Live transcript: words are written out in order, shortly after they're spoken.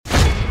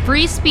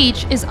Free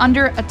speech is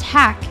under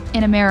attack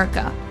in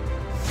America.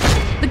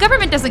 The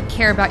government doesn't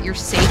care about your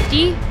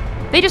safety.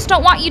 They just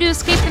don't want you to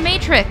escape the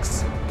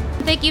Matrix.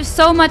 Thank you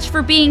so much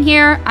for being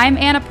here. I'm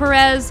Anna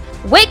Perez.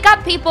 Wake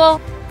up,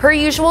 people! Per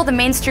usual, the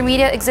mainstream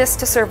media exists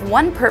to serve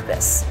one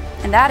purpose,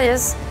 and that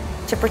is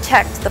to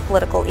protect the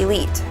political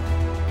elite.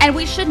 And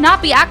we should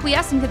not be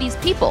acquiescing to these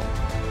people.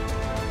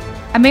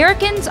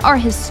 Americans are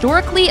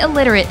historically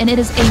illiterate, and it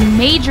is a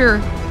major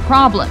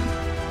problem.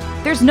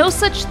 There's no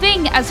such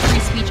thing as free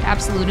speech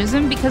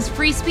absolutism because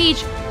free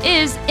speech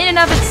is, in and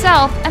of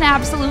itself, an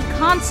absolute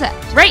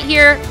concept. Right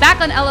here,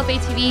 back on LFA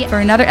TV for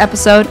another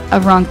episode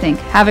of Wrongthink.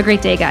 Have a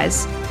great day,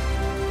 guys.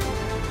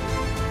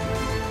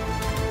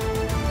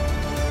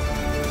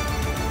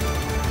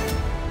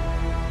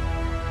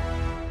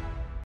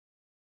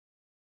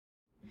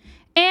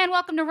 And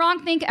welcome to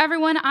Wrongthink,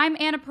 everyone. I'm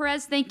Anna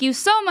Perez. Thank you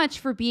so much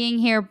for being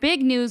here.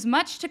 Big news,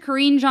 much to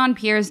Karine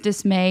Jean-Pierre's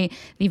dismay.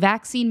 The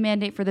vaccine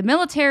mandate for the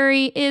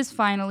military is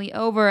finally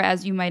over,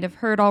 as you might have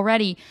heard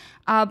already.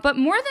 But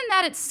more than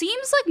that, it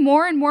seems like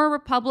more and more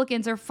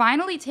Republicans are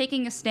finally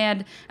taking a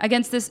stand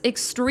against this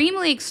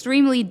extremely,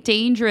 extremely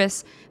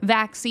dangerous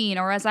vaccine,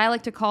 or as I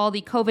like to call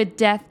the COVID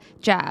death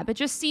jab. It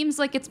just seems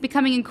like it's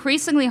becoming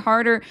increasingly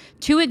harder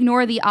to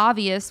ignore the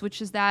obvious,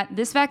 which is that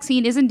this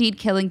vaccine is indeed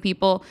killing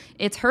people.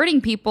 It's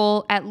hurting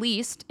people, at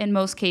least in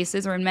most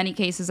cases, or in many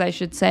cases, I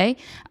should say,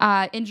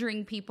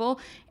 injuring people.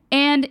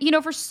 And, you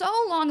know, for so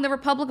long, the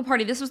Republican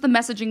Party, this was the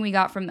messaging we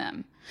got from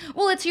them.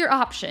 Well, it's your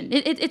option.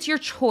 It's your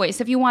choice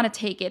if you want to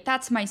take it.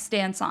 That's my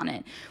stance on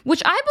it,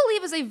 which I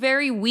believe is a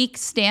very weak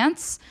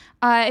stance.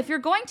 If you're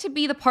going to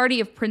be the party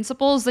of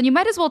principles, then you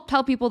might as well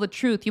tell people the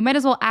truth. You might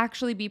as well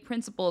actually be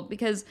principled,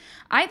 because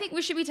I think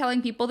we should be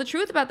telling people the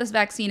truth about this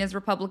vaccine as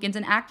Republicans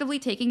and actively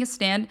taking a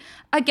stand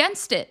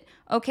against it.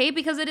 Okay,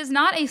 because it is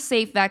not a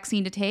safe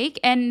vaccine to take,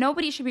 and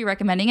nobody should be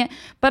recommending it.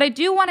 But I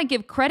do want to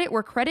give credit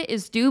where credit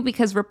is due,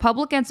 because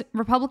Republicans,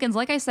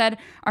 like I said,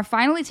 are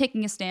finally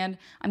taking a stand.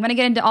 I'm going to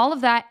get into all of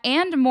that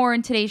and more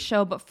in today's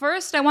show. But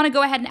first, I want to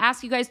go ahead and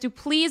ask you guys to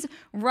please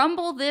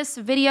rumble this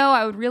video.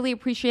 I would really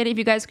appreciate it if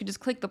you guys could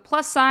just click the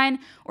plus sign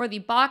or the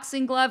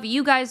boxing glove.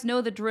 You guys know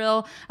the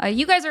drill.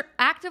 You guys are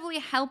actively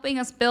helping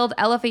us build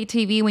LFA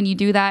TV when you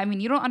do that. I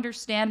mean, you don't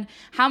understand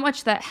how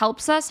much that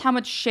helps us, how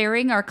much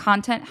sharing our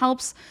content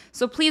helps.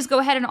 So please go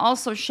ahead and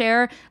also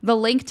share the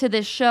link to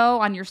this show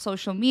on your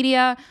social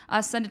media.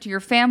 Send it to your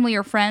family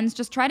or friends.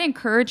 Just try to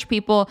encourage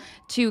people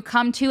to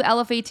come to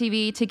LFA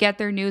TV to get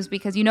their news,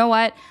 because you know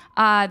what?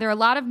 There are a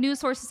lot of news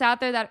sources out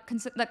there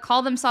that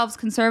call themselves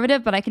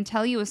conservative, but I can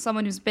tell you, as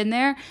someone who's been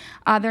there,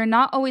 they're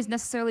not always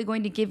necessarily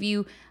going to give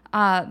you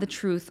the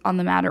truth on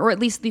the matter, or at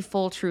least the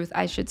full truth,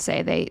 I should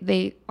say.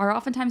 They are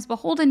oftentimes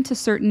beholden to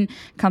certain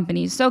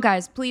companies. So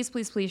guys, please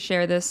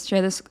share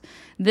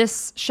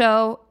this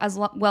show as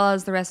well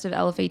as the rest of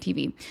LFA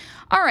TV.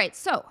 All right,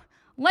 so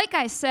like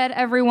I said,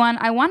 everyone,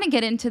 I want to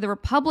get into the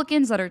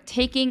Republicans that are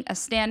taking a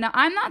stand. Now,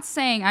 I'm not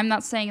saying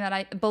that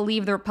I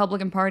believe the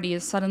Republican Party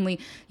is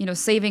suddenly,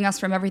 saving us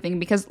from everything,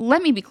 because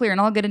let me be clear,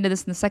 and I'll get into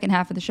this in the second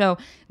half of the show.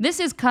 This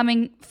is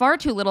coming far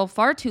too little,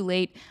 far too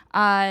late.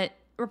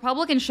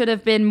 Republicans should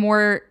have been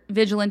more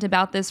vigilant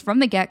about this from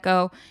the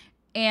get-go.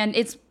 And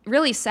it's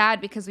really sad,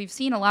 because we've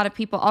seen a lot of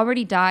people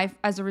already die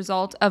as a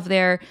result of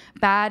their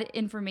bad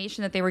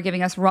information that they were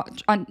giving us,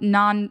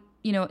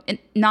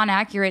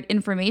 inaccurate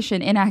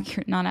information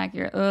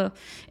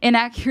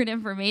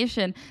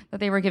that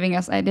they were giving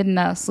us. I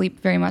didn't sleep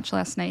very much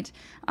last night.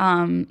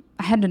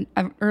 I had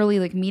an early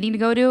meeting to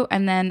go to,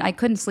 and then I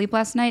couldn't sleep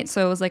last night.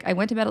 So it was I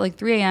went to bed at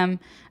 3 a.m.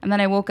 and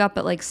then I woke up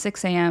at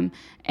 6 a.m.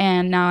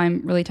 and now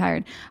I'm really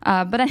tired.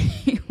 But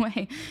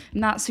anyway,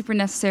 not super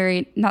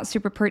necessary, not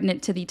super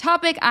pertinent to the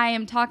topic I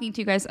am talking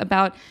to you guys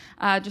about.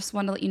 Just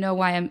want to let you know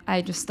why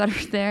I just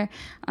stuttered there.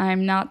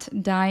 I'm not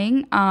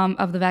dying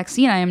of the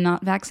vaccine. I am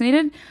not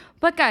vaccinated.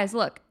 But guys,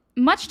 look,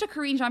 much to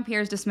Karine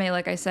Jean-Pierre's dismay,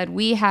 like I said,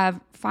 we have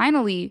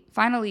finally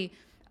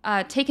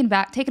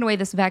taken away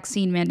this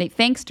vaccine mandate,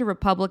 thanks to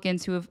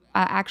Republicans who have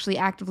actually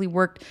actively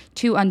worked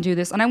to undo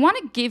this. And I want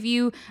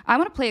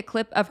to play a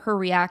clip of her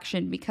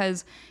reaction,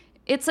 because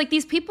it's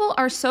these people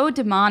are so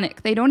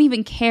demonic. They don't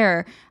even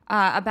care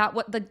about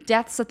what the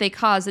deaths that they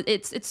cause.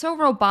 It's so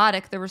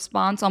robotic, the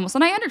response almost.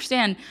 And I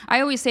understand,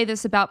 I always say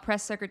this about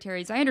press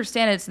secretaries. I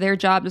understand it's their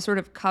job to sort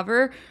of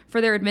cover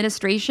for their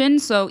administration.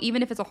 So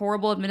even if it's a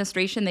horrible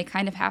administration, they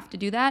kind of have to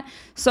do that.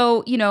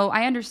 So,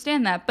 I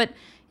understand that. But,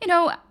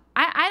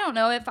 I don't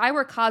know, if I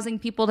were causing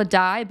people to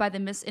die by the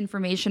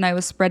misinformation I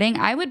was spreading,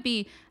 I would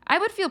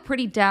feel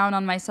pretty down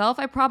on myself.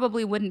 I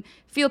probably wouldn't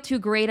feel too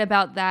great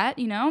about that,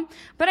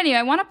 But anyway,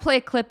 I want to play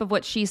a clip of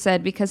what she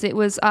said, because it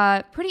was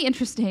pretty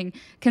interesting,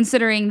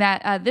 considering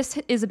that this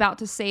is about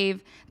to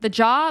save the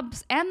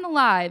jobs and the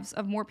lives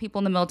of more people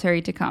in the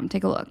military to come.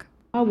 Take a look.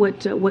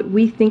 What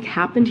we think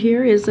happened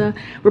here is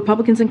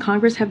Republicans in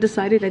Congress have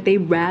decided that they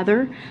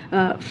rather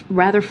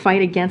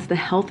fight against the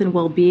health and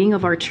well-being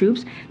of our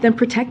troops than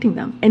protecting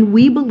them, and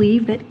we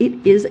believe that it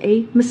is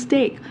a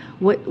mistake.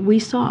 What we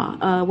saw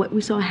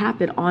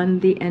happen on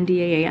the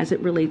NDAA as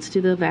it relates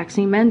to the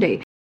vaccine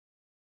mandate.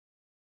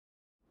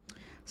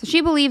 So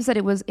she believes that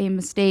it was a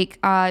mistake.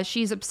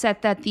 She's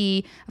upset that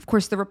of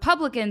course, the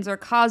Republicans are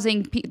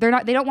causing. They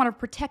don't want to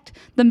protect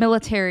the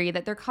military.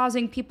 That they're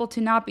causing people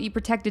to not be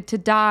protected, to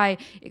die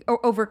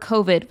over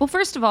COVID. Well,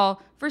 first of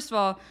all,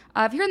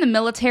 if you're in the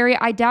military,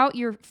 I doubt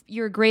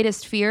your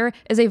greatest fear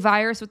is a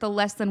virus with a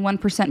less than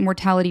 1%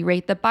 mortality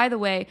rate. That, by the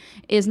way,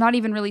 is not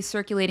even really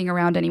circulating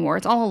around anymore.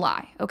 It's all a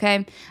lie.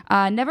 Okay,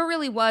 never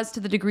really was to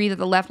the degree that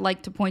the left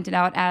like to point it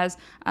out as.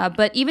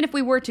 But even if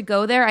we were to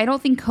go there, I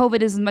don't think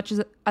COVID is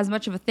as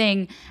much of a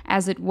thing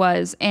as it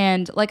was.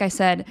 And like I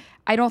said,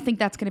 I don't think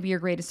that's going to be your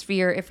greatest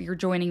fear if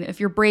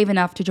you're brave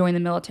enough to join the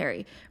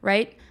military,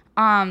 right?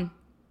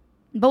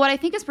 But what I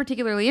think is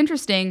particularly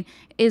interesting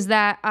is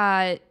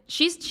that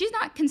she's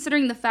not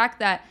considering the fact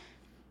that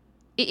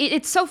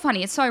it's so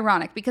funny. It's so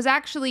ironic because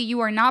actually you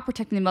are not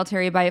protecting the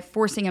military by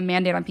forcing a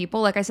mandate on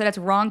people. Like I said, it's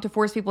wrong to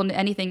force people into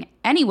anything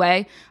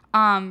anyway.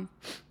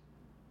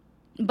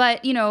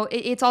 But,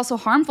 it's also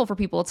harmful for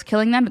people. It's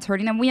killing them. It's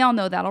hurting them. We all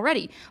know that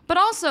already. But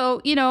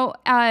also,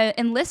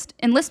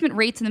 enlistment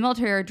rates in the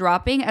military are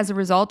dropping as a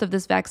result of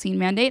this vaccine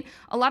mandate.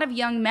 A lot of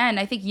young men,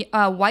 I think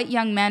white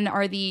young men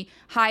are the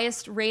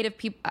highest rate of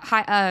people,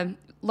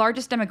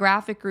 largest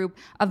demographic group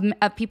of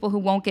people who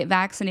won't get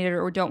vaccinated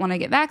or don't want to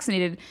get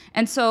vaccinated.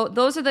 And so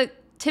those are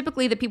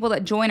typically the people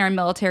that join our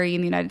military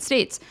in the United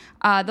States.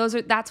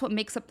 That's what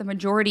makes up the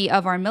majority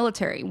of our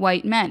military,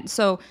 white men.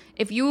 So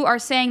if you are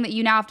saying that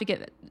you now have to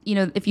get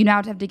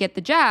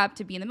the jab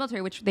to be in the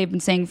military, which they've been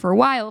saying for a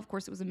while, of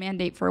course it was a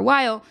mandate for a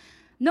while,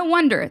 no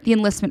wonder the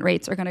enlistment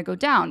rates are going to go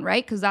down,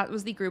 right? Because that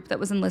was the group that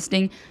was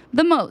enlisting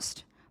the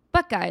most.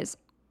 But guys,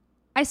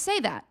 I say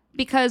that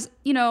because,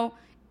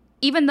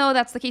 even though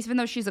that's the case, even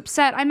though she's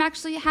upset, I'm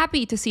actually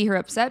happy to see her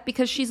upset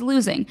because she's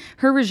losing.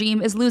 Her regime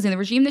is losing. The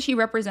regime that she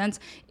represents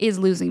is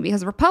losing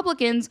because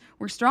Republicans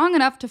were strong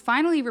enough to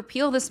finally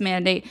repeal this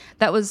mandate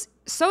that was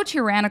so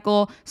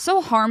tyrannical, so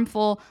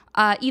harmful,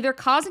 either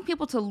causing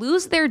people to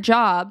lose their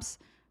jobs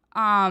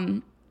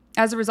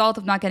as a result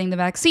of not getting the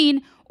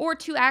vaccine or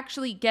to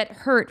actually get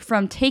hurt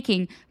from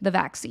taking the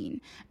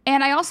vaccine.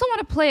 And I also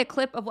want to play a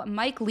clip of what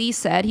Mike Lee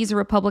said. He's a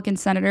Republican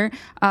senator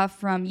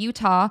from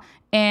Utah,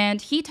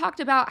 and he talked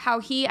about how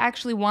he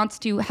actually wants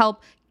to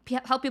help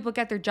people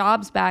get their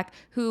jobs back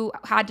who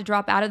had to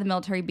drop out of the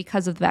military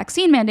because of the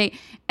vaccine mandate.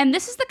 And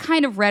this is the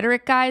kind of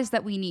rhetoric, guys,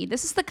 that we need.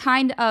 This is the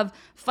kind of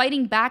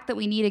fighting back that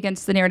we need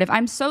against the narrative.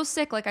 I'm so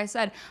sick, like I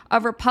said,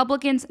 of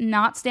Republicans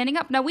not standing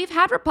up. Now, we've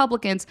had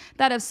Republicans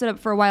that have stood up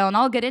for a while, and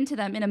I'll get into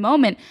them in a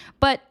moment.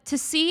 But to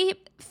see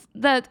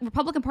the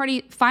Republican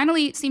Party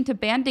finally seem to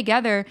band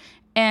together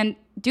and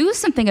do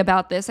something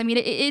about this. I mean,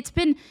 it's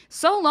been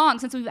so long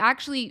since we've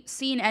actually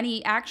seen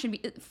any action.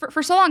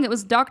 For so long, it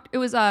was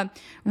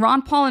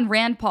Ron Paul and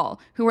Rand Paul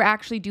who were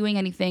actually doing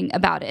anything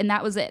about it, and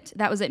that was it.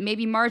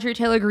 Maybe Marjorie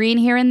Taylor Greene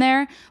here and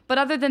there, but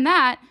other than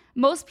that,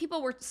 most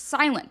people were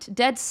silent,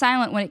 dead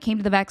silent when it came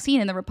to the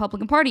vaccine in the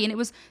Republican Party, and it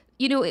was,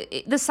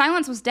 the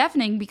silence was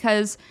deafening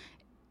because,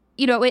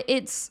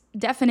 it's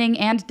deafening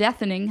and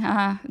deafening.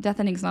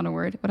 Deafening's not a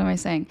word. What am I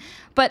saying?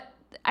 But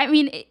I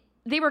mean.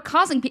 They were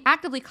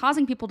actively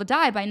causing people to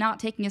die by not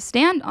taking a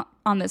stand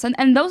on this.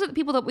 And those are the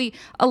people that we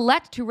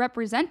elect to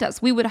represent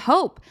us. We would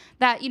hope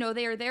that,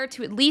 they are there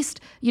to at least,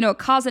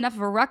 cause enough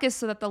of a ruckus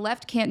so that the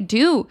left can't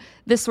do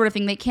this sort of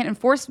thing. They can't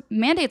enforce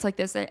mandates like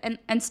this.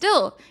 And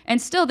still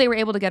they were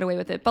able to get away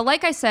with it. But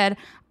like I said,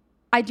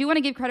 I do want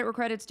to give credit where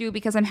credit's due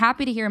because I'm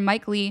happy to hear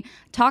Mike Lee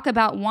talk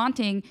about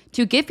wanting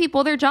to give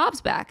people their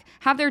jobs back,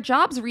 have their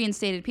jobs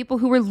reinstated, people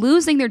who were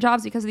losing their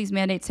jobs because of these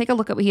mandates. Take a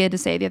look at what he had to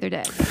say the other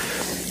day.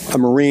 A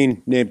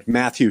Marine named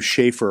Matthew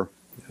Schaefer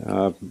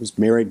was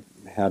married,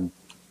 had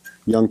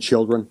young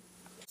children.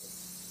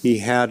 He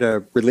had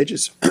a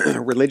religious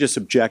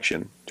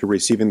objection to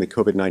receiving the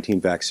COVID-19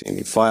 vaccine.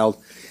 He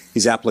filed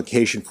his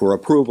application for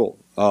approval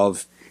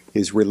of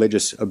his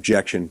religious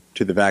objection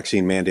to the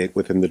vaccine mandate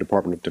within the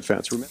Department of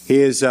Defense.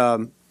 His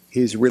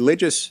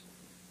religious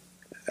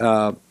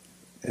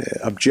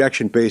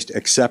objection-based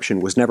exception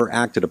was never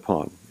acted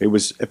upon. It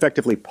was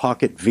effectively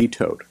pocket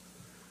vetoed.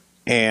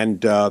 And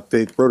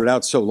they wrote it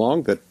out so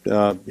long that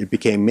it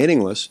became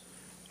meaningless,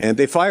 and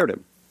they fired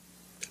him,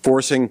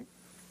 forcing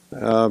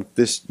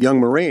this young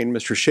Marine,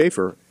 Mr.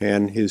 Schaefer,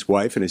 and his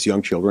wife and his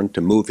young children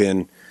to move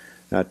in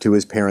to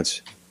his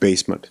parents'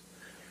 basement.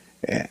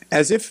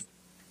 As if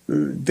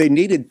they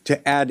needed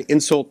to add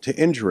insult to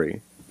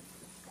injury,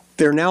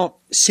 they're now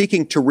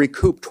seeking to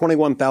recoup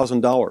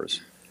 $21,000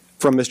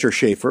 from Mr.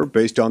 Schaefer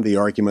based on the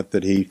argument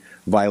that he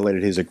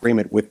violated his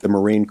agreement with the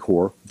Marine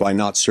Corps by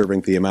not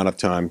serving the amount of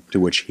time to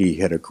which he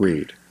had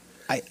agreed.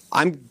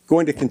 I'm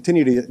going to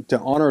continue to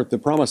honor the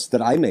promise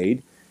that I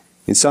made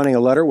in signing a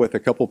letter with a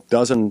couple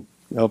dozen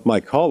of my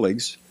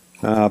colleagues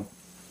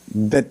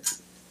that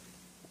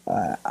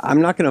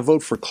I'm not going to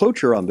vote for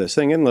cloture on this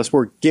thing unless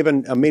we're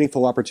given a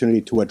meaningful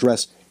opportunity to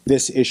address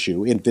this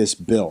issue in this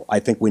bill. I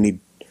think we need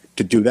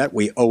to do that.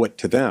 We owe it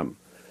to them.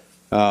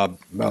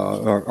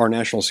 Our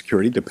national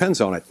security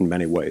depends on it in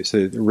many ways.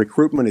 The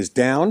recruitment is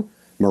down,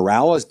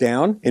 morale is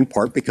down, in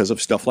part because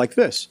of stuff like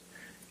this.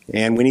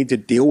 And we need to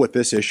deal with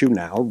this issue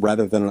now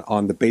rather than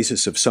on the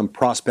basis of some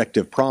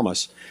prospective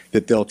promise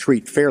that they'll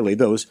treat fairly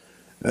those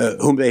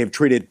whom they have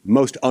treated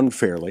most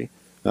unfairly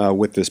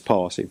with this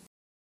policy.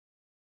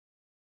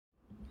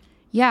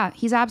 Yeah,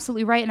 he's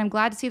absolutely right. And I'm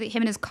glad to see that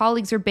him and his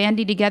colleagues are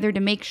banding together to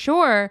make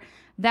sure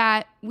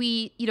that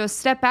we,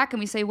 step back and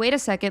we say, wait a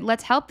second,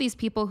 let's help these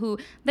people who,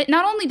 that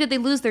not only did they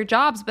lose their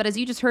jobs, but as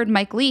you just heard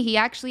Mike Lee, he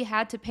actually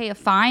had to pay a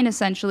fine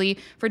essentially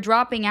for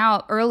dropping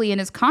out early in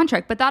his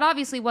contract. But that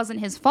obviously wasn't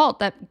his fault,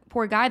 that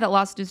poor guy that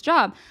lost his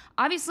job.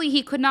 Obviously,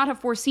 he could not have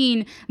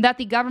foreseen that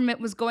the government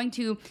was going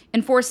to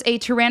enforce a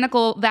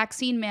tyrannical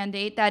vaccine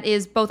mandate that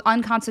is both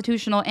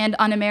unconstitutional and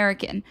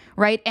un-American,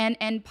 right?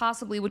 And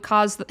possibly would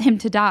cause him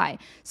to die.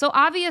 So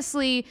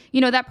obviously,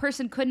 that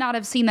person could not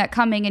have seen that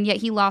coming, and yet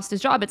he lost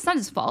his job. It's not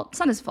his fault. It's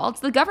not his fault.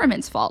 It's the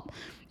government's fault.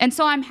 And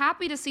so I'm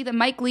happy to see that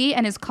Mike Lee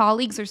and his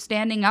colleagues are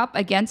standing up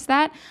against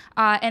that.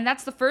 And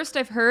that's the first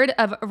I've heard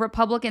of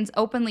Republicans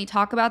openly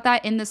talk about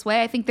that in this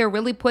way. I think they're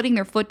really putting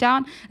their foot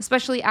down,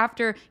 especially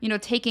after,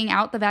 taking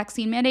out the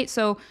vaccine mandate.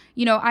 So,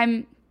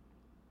 I'm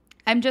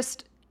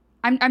just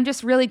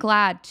really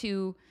glad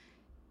to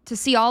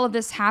see all of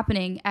this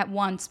happening at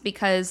once,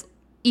 because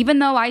even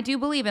though I do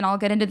believe, and I'll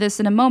get into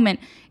this in a moment,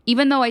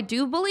 even though I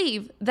do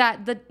believe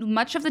that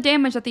much of the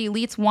damage that the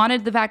elites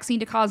wanted the vaccine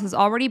to cause has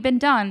already been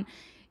done,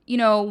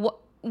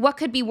 what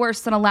could be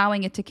worse than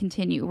allowing it to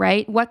continue,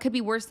 right? What could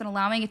be worse than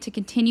allowing it to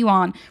continue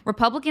on?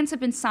 Republicans have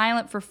been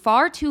silent for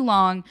far too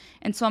long,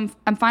 and so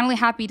I'm finally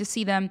happy to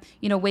see them,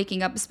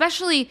 waking up,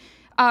 especially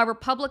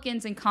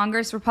Republicans in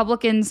Congress,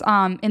 Republicans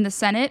in the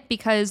Senate,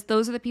 because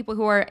those are the people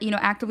who are,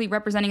 actively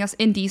representing us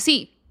in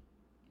D.C.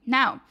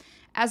 Now,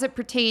 as it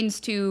pertains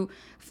to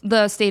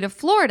the state of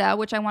Florida,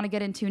 which I want to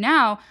get into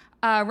now,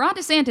 Ron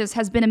DeSantis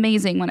has been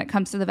amazing when it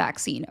comes to the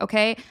vaccine,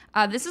 okay?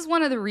 This is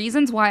one of the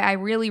reasons why I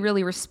really,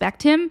 really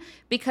respect him,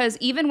 because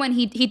even when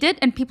he did,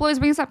 and people always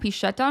bring this up, he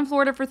shut down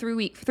Florida for 3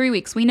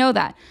 weeks. We know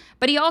that.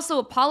 But he also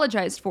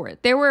apologized for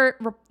it.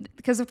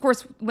 Because of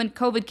course, when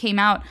COVID came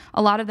out,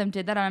 a lot of them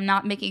did that. I'm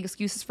not making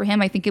excuses for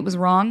him. I think it was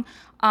wrong.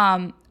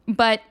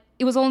 But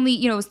it was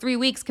only, it was 3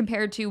 weeks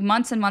compared to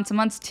months and months and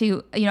months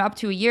to, up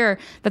to a year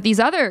that these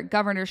other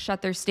governors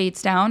shut their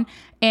states down,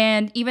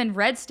 and even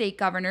red state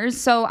governors.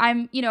 So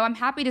I'm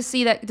happy to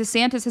see that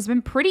DeSantis has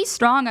been pretty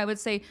strong, I would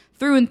say,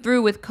 through and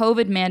through with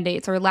COVID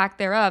mandates or lack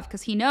thereof,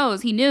 because he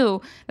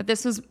knew that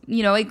this was, a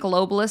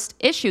globalist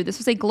issue. This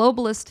was a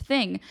globalist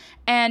thing.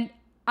 And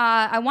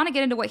I want to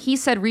get into what he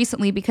said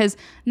recently, because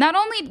not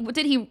only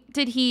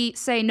did he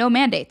say no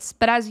mandates,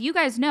 but as you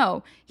guys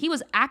know, he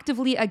was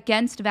actively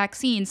against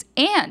vaccines,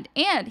 and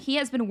he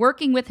has been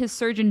working with his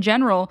Surgeon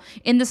General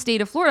in the state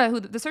of Florida,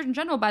 who the Surgeon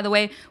General, by the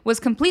way, was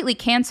completely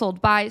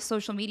canceled by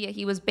social media.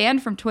 He was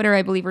banned from Twitter,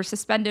 I believe, or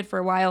suspended for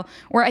a while,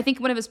 or I think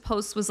one of his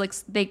posts was like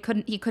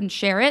he couldn't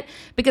share it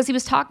because he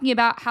was talking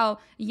about how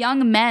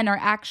young men are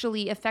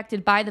actually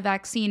affected by the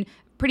vaccine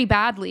pretty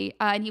badly,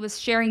 and he was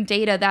sharing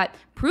data that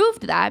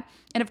proved that.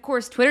 And of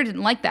course, Twitter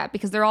didn't like that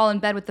because they're all in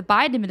bed with the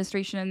Biden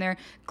administration and they're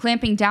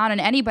clamping down on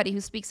anybody who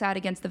speaks out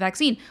against the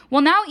vaccine.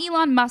 Well, now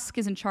Elon Musk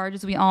is in charge,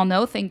 as we all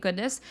know, thank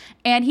goodness.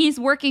 And he's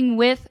working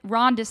with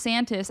Ron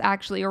DeSantis,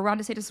 actually, or Ron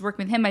DeSantis is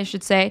working with him, I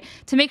should say,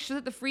 to make sure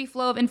that the free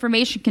flow of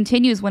information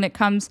continues when it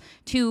comes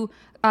to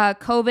the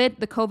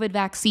COVID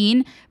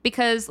vaccine,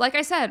 because like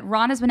I said,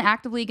 Ron has been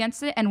actively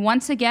against it. And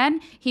once again,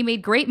 he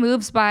made great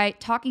moves by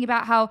talking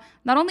about how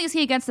not only is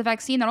he against the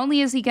vaccine, not only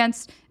is he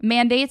against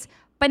mandates,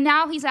 but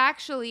now he's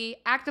actually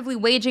actively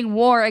waging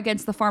war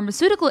against the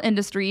pharmaceutical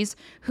industries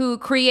who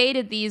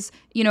created these,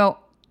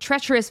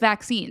 treacherous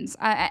vaccines.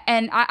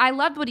 And I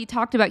loved what he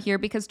talked about here,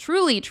 because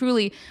truly,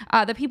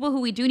 the people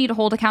who we do need to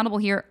hold accountable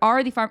here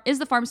is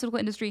the pharmaceutical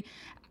industry,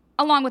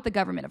 along with the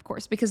government, of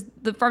course, because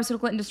the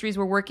pharmaceutical industries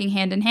were working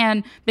hand in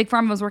hand. Big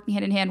Pharma was working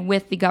hand in hand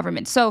with the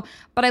government. So,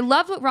 but I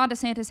love what Ron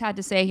DeSantis had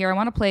to say here. I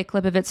want to play a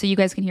clip of it so you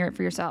guys can hear it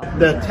for yourself.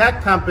 The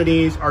tech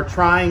companies are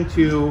trying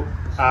to,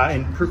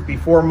 and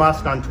before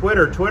Musk on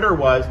Twitter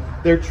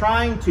they're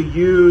trying to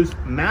use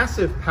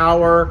massive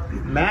power,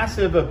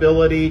 massive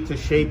ability to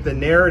shape the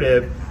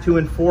narrative to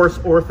enforce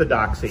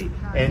orthodoxy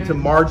and to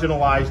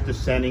marginalize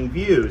dissenting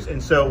views.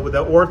 And so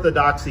the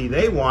orthodoxy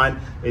they want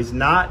is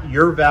not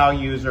your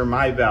values or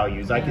my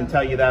values. I can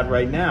tell you that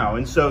right now.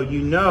 And so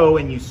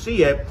and you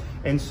see it.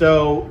 And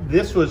so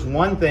this was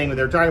one thing.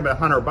 They're talking about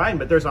Hunter Biden,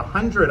 but there's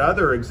 100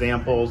 other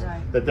examples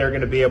that they're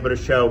going to be able to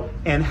show,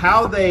 and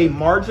how they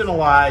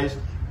marginalized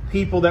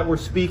people that were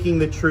speaking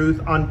the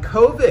truth on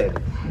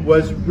COVID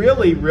was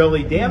really,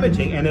 really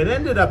damaging. And it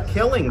ended up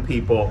killing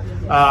people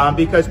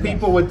because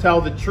people would tell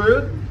the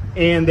truth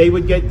and they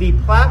would get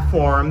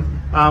deplatformed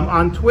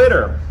on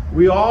Twitter.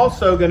 We're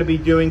also going to be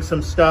doing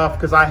some stuff,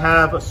 because I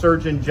have a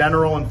Surgeon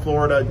General in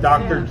Florida,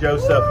 Dr.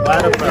 Joseph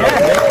Latipo,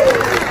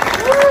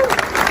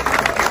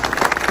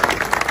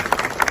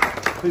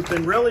 who's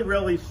been really,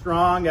 really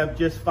strong of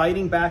just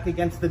fighting back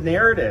against the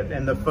narrative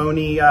and the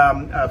phony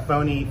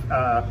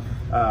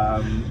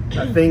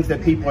things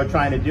that people are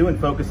trying to do, and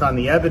focus on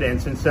the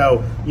evidence. And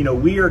so,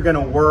 we are going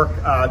to work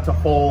to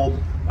hold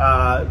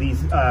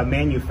these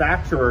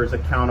manufacturers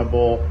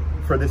accountable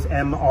for this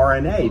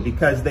mRNA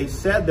because they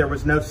said there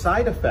was no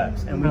side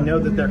effects, and we know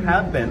that there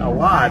have been a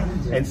lot.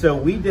 And so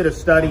we did a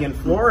study in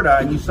Florida,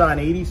 and you saw an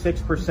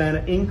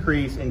 86%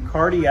 increase in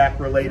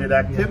cardiac-related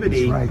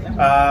activity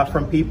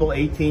from people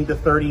 18 to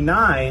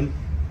 39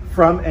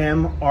 from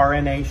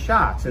mRNA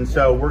shots. And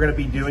so we're going to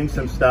be doing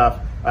some stuff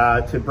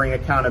to bring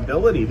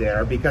accountability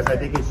there, because I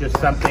think it's just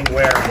something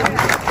where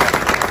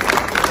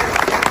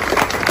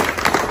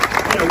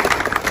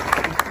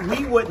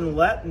we wouldn't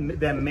let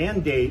them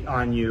mandate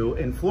on you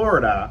in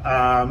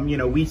Florida.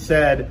 We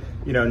said,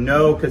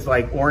 no, because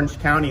like Orange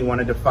County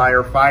wanted to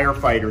fire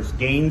firefighters,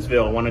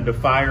 Gainesville wanted to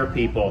fire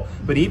people,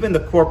 but even the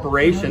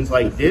corporations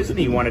like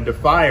Disney wanted to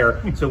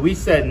fire. So we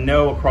said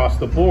no across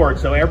the board.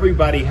 So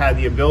everybody had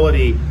the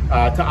ability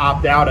to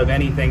opt out of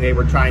anything they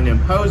were trying to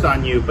impose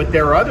on you. But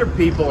there are other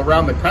people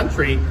around the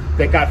country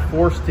that got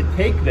forced to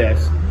take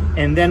this.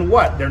 And then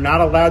what? They're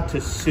not allowed to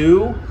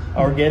sue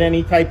or get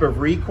any type of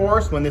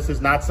recourse when this is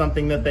not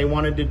something that they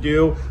wanted to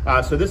do.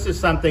 So this is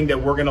something that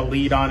we're going to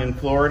lead on in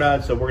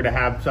Florida. So we're going to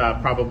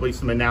have probably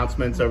some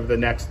announcements over the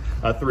next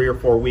 3 or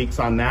 4 weeks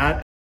on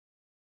that.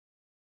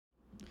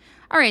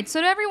 All right,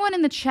 so to everyone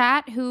in the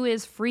chat who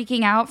is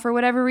freaking out for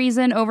whatever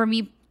reason over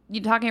me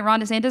talking at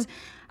Ron DeSantis,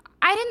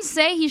 I didn't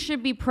say he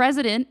should be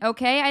president,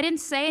 okay? I didn't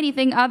say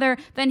anything other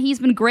than he's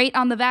been great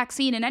on the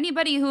vaccine. And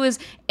anybody who is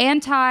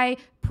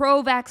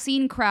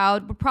pro-vaccine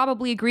crowd would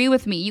probably agree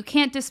with me. You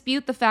can't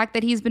dispute the fact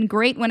that he's been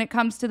great when it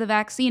comes to the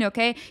vaccine,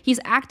 okay? He's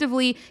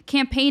actively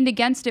campaigned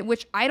against it,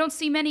 which I don't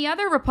see many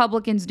other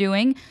Republicans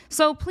doing.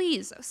 So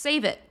please,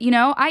 save it.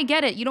 I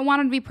get it. You don't want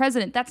him to be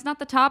president. That's not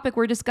the topic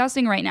we're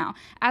discussing right now.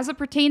 As it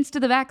pertains to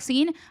the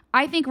vaccine,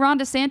 I think Ron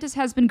DeSantis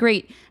has been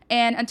great.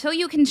 And until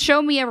you can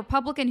show me a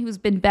Republican who's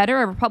been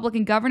better, a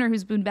Republican governor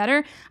who's been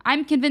better,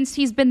 I'm convinced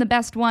he's been the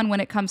best one when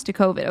it comes to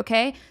COVID,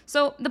 okay?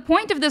 So the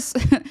point of this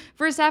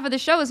first half of the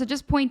show is to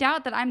just point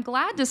out that I'm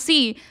glad to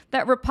see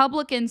that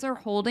Republicans are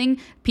holding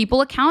people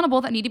accountable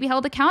that need to be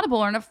held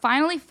accountable and are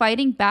finally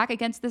fighting back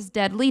against this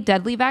deadly,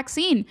 deadly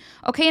vaccine.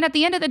 Okay, and at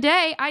the end of the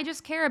day, I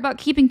just care about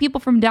keeping people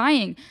from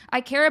dying.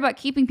 I care about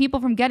keeping people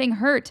from getting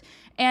hurt.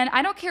 And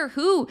I don't care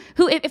who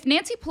if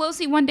Nancy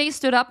Pelosi one day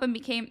stood up and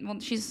became, well,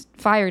 she's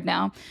fired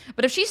now,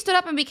 but if she stood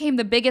up and became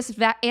the biggest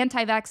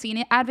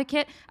anti-vaccine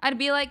advocate, I'd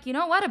be like, you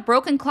know what? A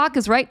broken clock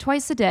is right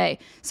twice a day.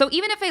 So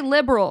even if a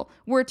liberal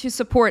were to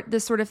support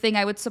this sort of thing,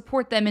 I would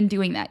support them in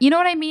doing that. You know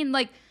what I mean?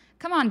 Like,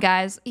 come on,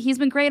 guys. He's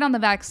been great on the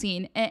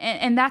vaccine,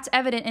 and that's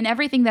evident in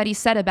everything that he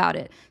said about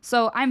it.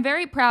 So I'm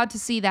very proud to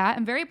see that.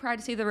 I'm very proud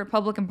to see the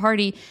Republican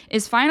Party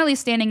is finally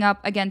standing up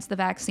against the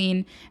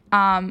vaccine.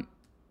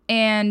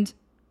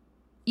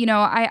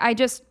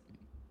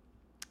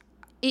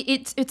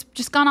 It's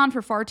just gone on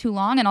for far too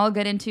long, and I'll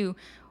get into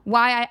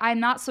why I'm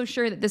not so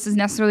sure that this is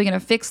necessarily going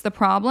to fix the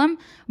problem,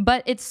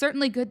 but it's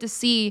certainly good to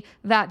see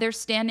that they're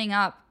standing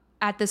up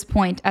at this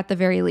point, at the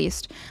very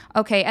least.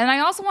 Okay, and I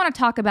also want to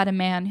talk about a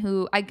man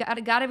who I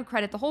gotta give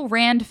credit. The whole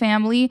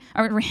the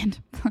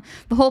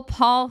whole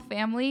Paul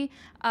family,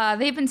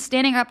 they've been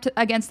standing up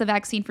against the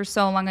vaccine for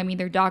so long. I mean,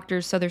 they're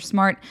doctors, so they're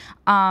smart.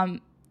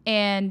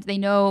 And they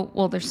know,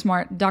 well, they're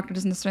smart. Doctor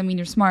doesn't necessarily mean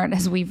you're smart,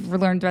 as we've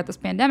learned throughout this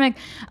pandemic.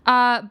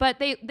 But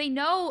they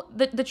know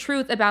the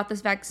truth about this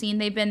vaccine.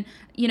 They've been,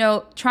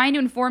 trying to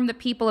inform the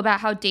people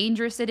about how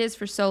dangerous it is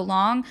for so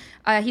long.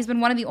 He's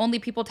been one of the only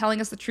people telling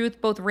us the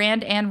truth, both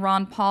Rand and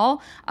Ron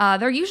Paul.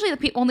 They're usually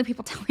the only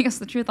people telling us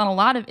the truth on a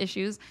lot of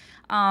issues.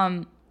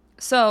 But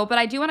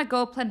I do want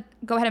to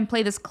go ahead and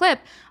play this clip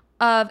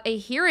of a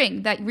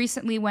hearing that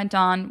recently went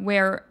on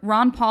where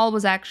Ron Paul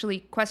was actually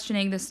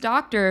questioning this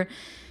doctor.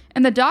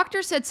 And the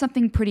doctor said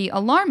something pretty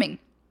alarming.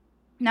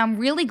 Now, I'm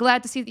really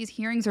glad to see that these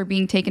hearings are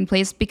being taken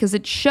place because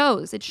it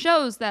shows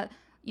that,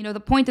 the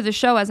point of the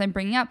show, as I'm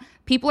bringing up,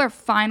 people are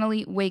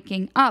finally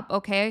waking up,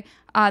 okay?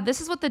 This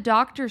is what the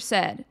doctor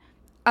said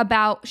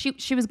about,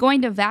 she was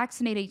going to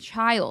vaccinate a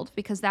child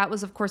because that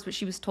was, of course, what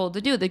she was told to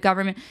do. The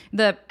government,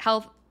 the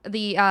health,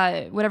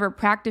 whatever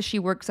practice she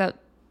works out,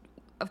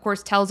 of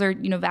course, tells her,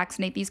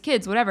 vaccinate these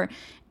kids, whatever.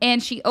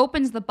 And she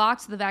opens the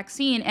box of the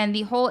vaccine, and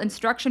the whole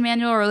instruction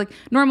manual, or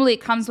normally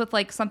it comes with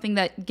something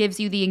that gives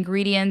you the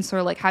ingredients or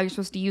how you're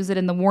supposed to use it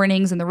and the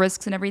warnings and the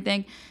risks and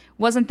everything,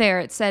 wasn't there.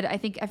 It said, I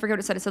forget what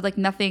it said. It said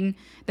nothing,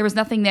 there was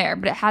nothing there,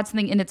 but it had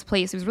something in its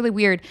place. It was really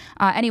weird.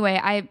 Anyway,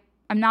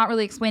 I'm not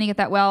really explaining it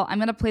that well. I'm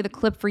going to play the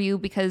clip for you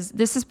because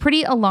this is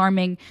pretty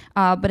alarming.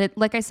 But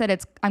like I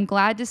said, I'm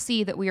glad to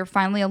see that we are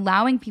finally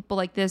allowing people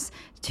like this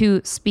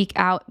to speak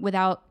out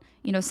without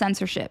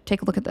censorship.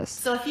 Take a look at this.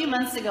 So a few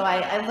months ago,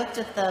 I looked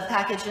at the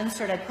package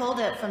insert. I pulled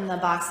it from the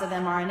box of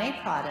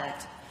mRNA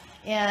product.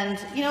 And,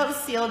 it was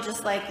sealed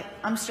just like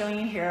I'm showing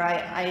you here.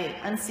 I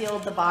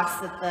unsealed the box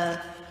that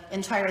the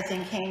entire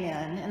thing came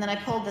in. And then I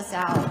pulled this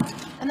out.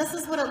 And this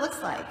is what it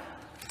looks like.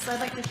 So I'd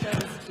like to show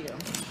this to you.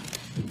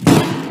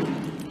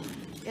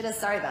 It is,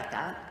 sorry about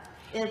that.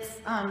 It's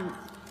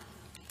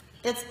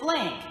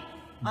blank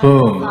on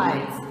both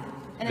sides.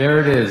 And there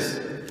it is.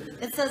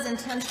 It says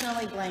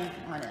intentionally blank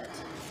on it.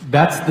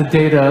 That's the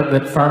data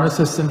that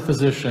pharmacists and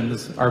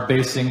physicians are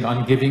basing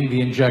on giving the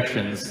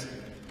injections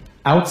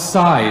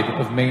outside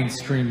of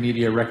mainstream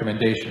media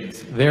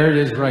recommendations. There it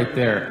is right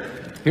there.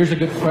 Here's a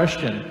good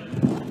question.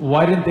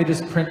 Why didn't they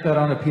just print that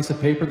on a piece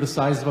of paper the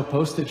size of a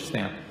postage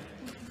stamp?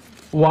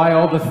 Why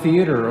all the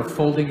theater of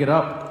folding it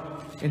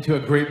up into a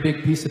great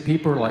big piece of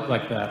paper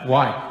like that?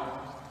 Why?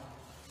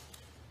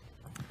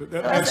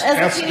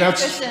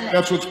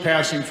 That's what's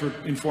passing for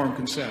informed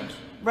consent.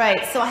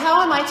 Right. So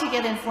how am I to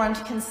get informed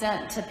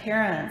consent to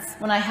parents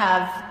when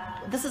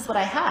this is what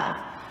I have.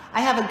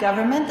 I have a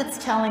government that's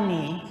telling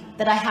me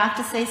that I have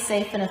to stay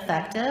safe and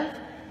effective,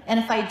 and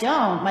if I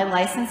don't, my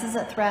license is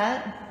at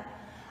threat.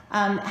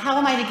 How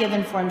am I to give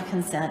informed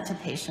consent to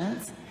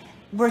patients?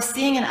 We're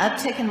seeing an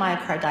uptick in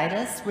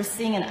myocarditis. We're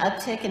seeing an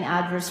uptick in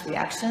adverse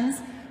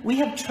reactions. We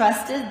have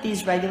trusted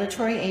these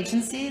regulatory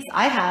agencies.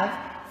 I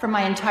have for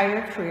my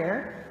entire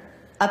career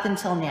up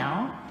until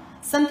now.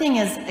 Something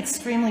is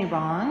extremely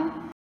wrong.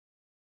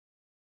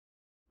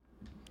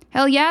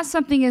 Hell yeah,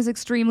 something is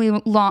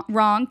extremely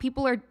wrong.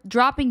 People are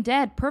dropping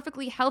dead.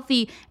 Perfectly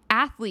healthy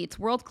athletes,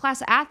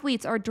 world-class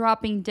athletes are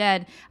dropping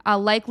dead,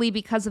 likely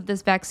because of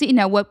this vaccine.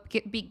 Now, what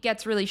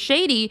gets really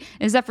shady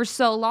is that for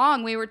so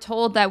long we were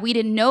told that we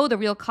didn't know the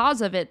real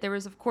cause of it. There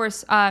was, of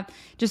course,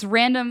 just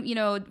random,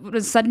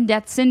 sudden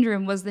death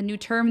syndrome was the new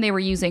term they were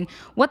using.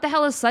 What the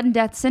hell is sudden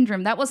death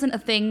syndrome? That wasn't a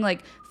thing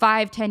like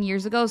 5-10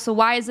 years ago. So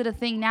why is it a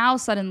thing now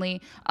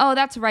suddenly? Oh,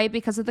 that's right,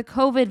 because of the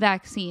COVID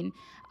vaccine.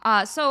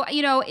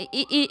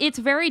 It's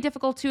very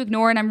difficult to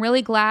ignore, and I'm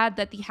really glad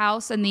that the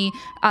House and the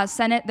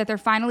Senate, that they're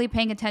finally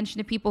paying attention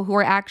to people who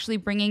are actually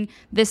bringing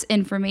this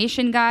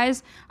information,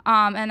 guys.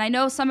 And I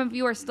know some of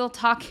you are still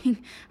talking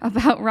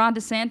about Ron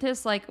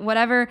DeSantis, like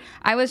whatever.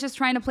 I was just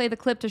trying to play the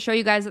clip to show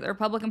you guys that the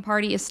Republican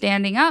Party is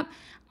standing up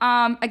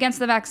against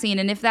the vaccine.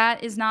 And if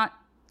that is not,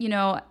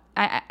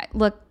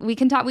 look, we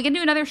can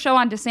do another show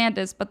on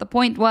DeSantis, but the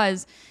point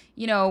was,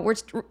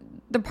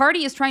 the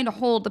party is trying to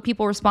hold the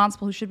people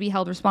responsible who should be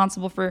held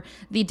responsible for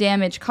the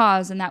damage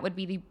caused, and that would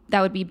be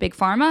big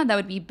pharma, that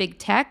would be big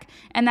tech,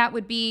 and that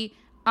would be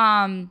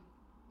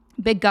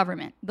big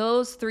government.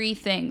 Those three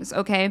things,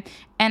 okay?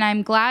 And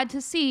I'm glad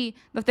to see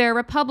that there are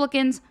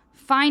Republicans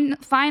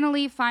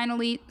finally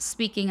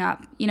speaking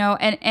up,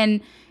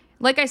 and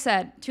like I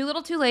said, too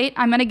little, too late.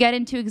 I'm going to get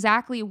into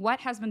exactly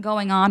what has been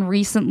going on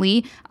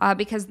recently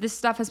because this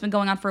stuff has been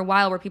going on for a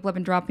while where people have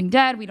been dropping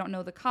dead. We don't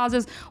know the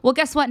causes. Well,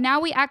 guess what?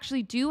 Now we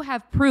actually do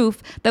have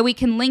proof that we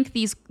can link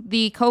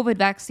the COVID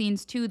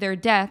vaccines to their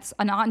deaths.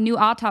 New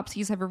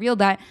autopsies have revealed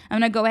that. I'm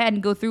going to go ahead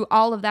and go through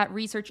all of that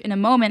research in a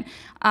moment.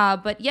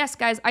 But yes,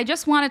 guys, I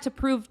just wanted to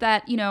prove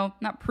that,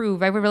 not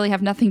prove. I really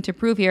have nothing to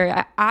prove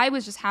here. I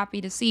was just happy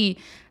to see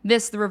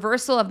the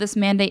reversal of this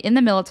mandate in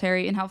the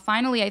military and how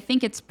finally I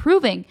think it's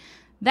proving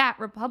that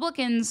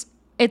Republicans,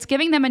 it's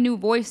giving them a new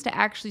voice to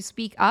actually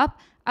speak up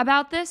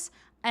about this.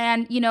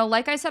 And,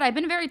 like I said, I've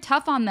been very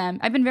tough on them.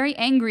 I've been very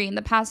angry in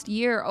the past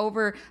year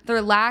over their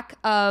lack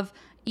of,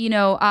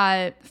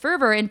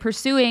 fervor in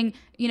pursuing,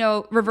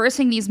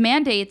 reversing these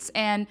mandates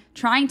and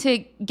trying to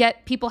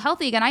get people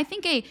healthy again. I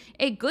think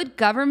a good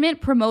government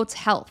promotes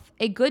health.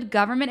 A good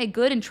government, a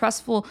good and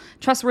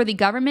trustworthy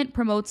government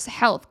promotes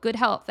health, good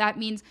health. That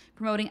means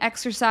promoting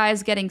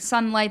exercise, getting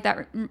sunlight.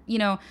 That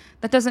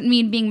doesn't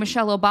mean being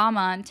Michelle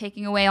Obama and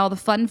taking away all the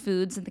fun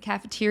foods in the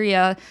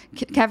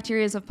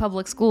cafeterias of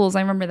public schools.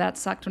 I remember that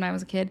sucked when I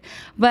was a kid.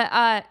 But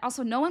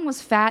also, no one was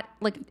fat.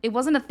 Like, it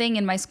wasn't a thing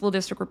in my school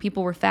district where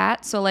people were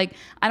fat. So, like,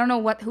 I don't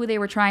know who they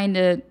were trying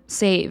to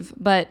save.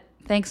 But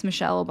thanks,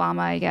 Michelle Obama,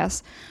 I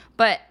guess.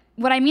 But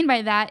what I mean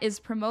by that is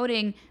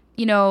promoting,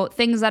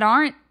 things that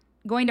aren't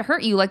going to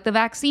hurt you, like the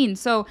vaccine.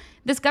 So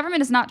this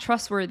government is not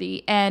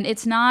trustworthy, and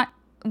it's not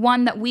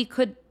one that we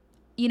could,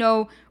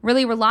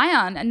 really rely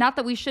on. And not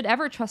that we should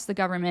ever trust the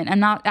government.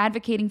 I'm not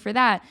advocating for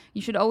that.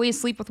 You should always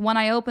sleep with one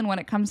eye open when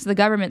it comes to the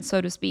government,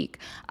 so to speak.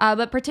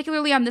 But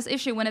particularly on this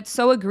issue, when it's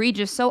so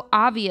egregious, so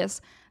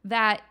obvious,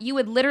 that you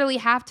would literally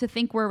have to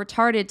think we're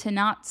retarded to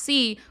not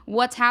see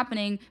what's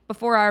happening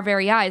before our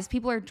very eyes.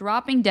 People are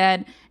dropping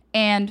dead.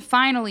 And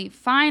finally,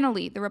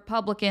 the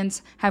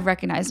Republicans have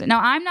recognized it.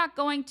 Now, I'm not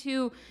going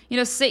to,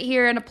 sit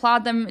here and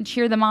applaud them and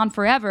cheer them on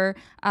forever,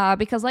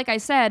 because like I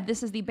said,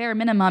 this is the bare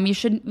minimum. You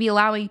shouldn't be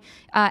allowing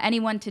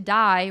anyone to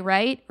die,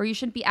 right? Or you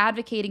shouldn't be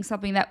advocating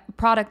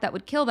product that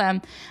would kill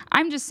them.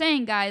 I'm just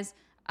saying, guys,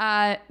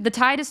 the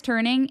tide is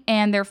turning,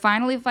 and they're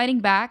finally fighting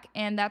back,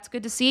 and that's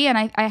good to see. And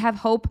I have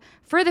hope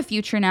for the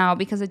future now,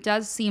 because it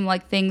does seem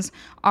like things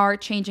are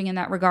changing in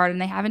that regard, and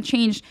they haven't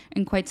changed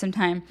in quite some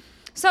time.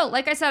 So,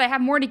 like I said, I have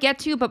more to get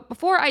to, but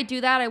before I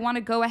do that, I want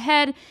to go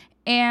ahead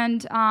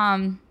and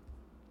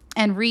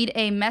read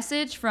a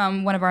message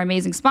from one of our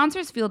amazing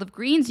sponsors, Field of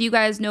Greens. You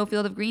guys know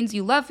Field of Greens.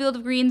 You love Field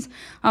of Greens.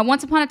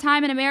 Once upon a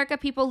time in America,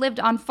 people lived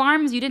on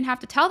farms. You didn't have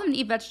to tell them to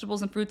eat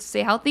vegetables and fruits to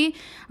stay healthy,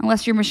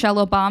 unless you're Michelle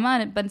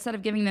Obama. But instead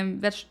of giving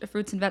them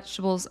fruits and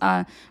vegetables,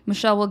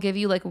 Michelle will give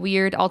you like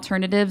weird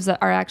alternatives that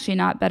are actually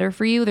not better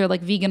for you. They're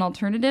like vegan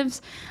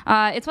alternatives.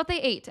 It's what they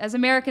ate. As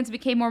Americans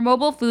became more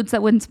mobile, foods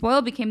that wouldn't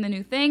spoil became the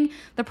new thing.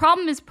 The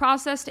problem is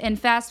processed and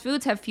fast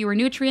foods have fewer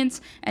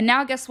nutrients. And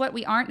now guess what?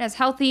 We aren't as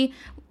healthy.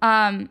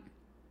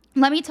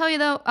 Let me tell you,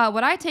 though,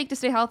 what I take to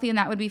stay healthy, and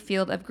that would be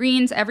Field of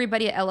Greens.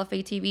 Everybody at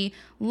LFA TV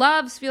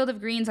loves Field of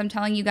Greens. I'm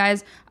telling you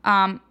guys,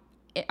 I'm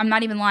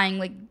not even lying.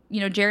 Like,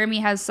 Jeremy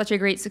has such a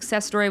great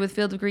success story with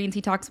Field of Greens.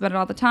 He talks about it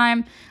all the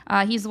time.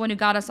 He's the one who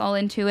got us all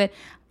into it.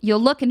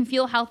 You'll look and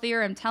feel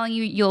healthier. I'm telling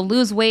you, you'll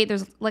lose weight.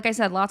 There's, like I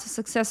said, lots of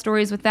success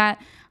stories with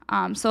that.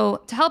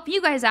 So to help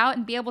you guys out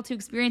and be able to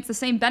experience the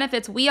same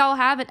benefits we all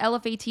have at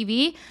LFA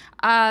TV,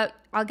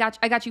 I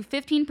got you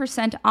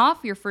 15% off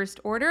your first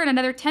order and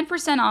another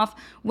 10% off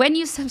when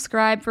you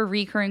subscribe for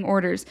recurring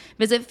orders.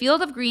 Visit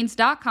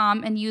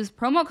fieldofgreens.com and use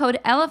promo code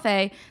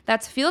LFA.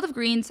 That's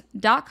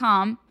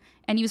fieldofgreens.com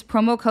and use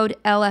promo code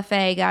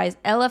LFA, guys.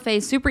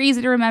 LFA, super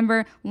easy to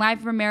remember. Live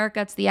from America,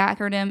 it's the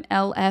acronym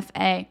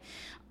LFA.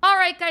 All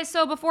right, guys,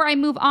 so before I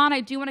move on, I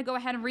do want to go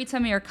ahead and read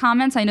some of your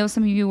comments. I know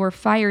some of you were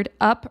fired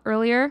up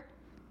earlier.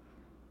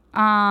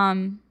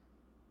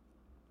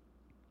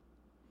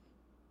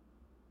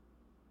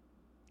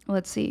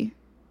 Let's see.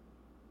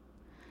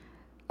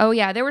 Oh,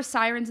 yeah, there were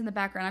sirens in the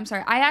background. I'm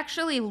sorry. I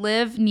actually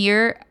live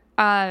near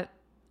a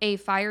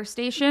fire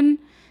station.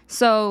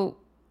 So,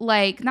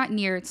 not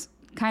near, it's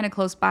kind of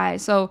close by.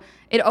 So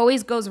it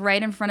always goes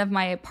right in front of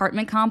my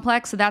apartment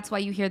complex. So that's why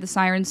you hear the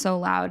sirens so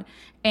loud.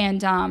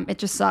 And it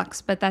just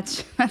sucks, but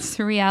that's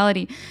the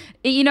reality.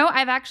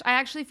 I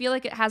actually feel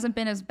like it hasn't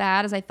been as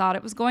bad as I thought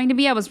it was going to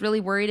be. I was really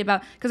worried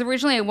about, because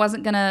originally I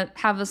wasn't gonna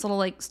have this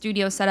little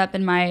studio set up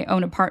in my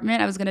own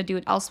apartment. I was gonna do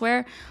it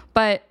elsewhere,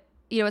 but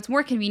it's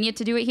more convenient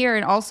to do it here.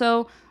 And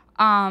also,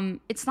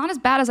 it's not as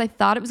bad as I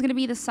thought it was gonna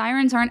be. The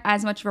sirens aren't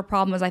as much of a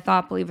problem as I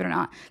thought, believe it or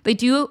not. They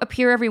do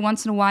appear every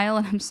once in a while,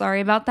 and I'm sorry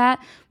about that.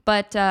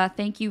 But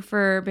thank you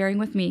for bearing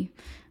with me.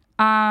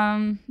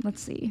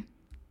 Let's see.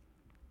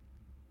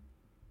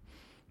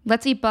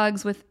 Let's eat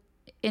bugs with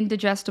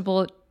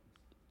indigestible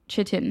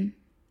chitin.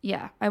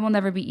 Yeah, I will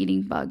never be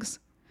eating bugs.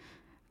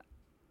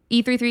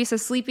 E33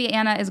 says, Sleepy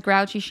Anna is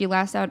grouchy. She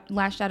lashed out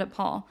at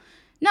Paul.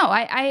 No,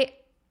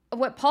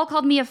 what Paul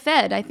called me a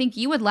fed. I think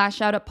you would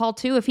lash out at Paul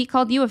too if he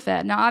called you a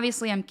fed. Now,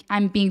 obviously,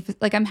 I'm being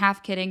I'm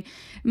half kidding.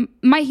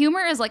 My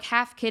humor is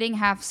half kidding,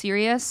 half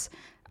serious.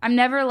 I'm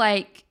never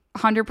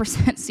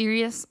 100%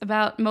 serious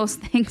about most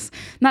things.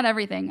 Not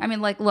everything. I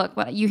mean, look,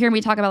 you hear me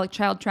talk about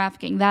child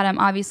trafficking. That I'm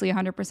obviously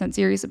 100%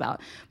 serious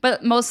about.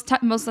 But most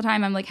of the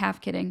time, I'm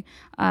half kidding.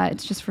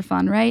 It's just for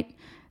fun, right?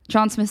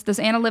 John Smith, does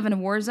Anna live in a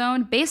war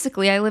zone?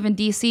 Basically, I live in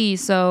D.C.,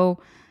 so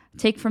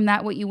take from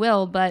that what you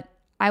will. But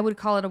I would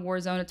call it a war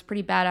zone. It's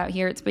pretty bad out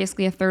here. It's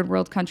basically a third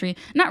world country.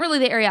 Not really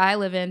the area I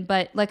live in,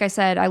 but like I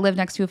said, I live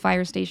next to a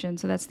fire station,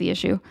 so that's the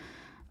issue.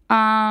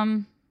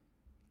 Paul,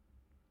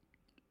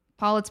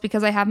 it's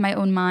because I have my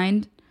own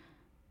mind.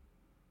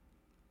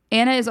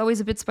 Anna is always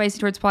a bit spicy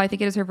towards Paul. I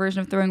think it is her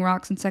version of throwing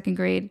rocks in second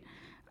grade.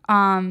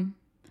 No,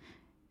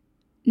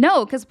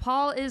 because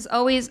Paul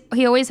always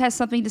has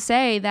something to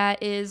say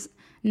that is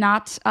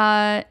not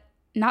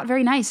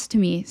very nice to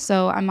me.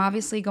 So I'm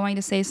obviously going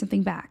to say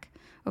something back.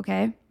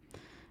 Okay.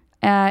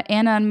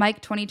 Anna and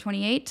Mike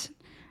 2028.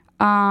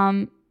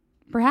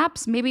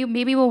 Perhaps maybe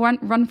we'll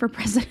run for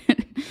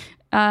president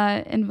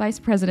and vice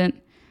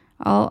president.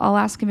 I'll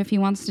ask him if he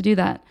wants to do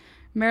that.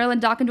 Marilyn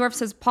Dockendorf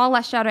says, Paul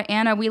lashed out at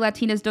Anna. We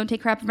Latinas don't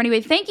take crap from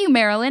anybody. Thank you,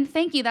 Marilyn.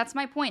 Thank you. That's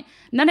my point.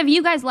 None of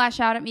you guys lash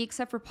out at me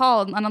except for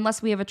Paul,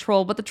 unless we have a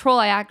troll. But the troll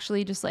I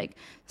actually just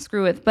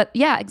screw with. But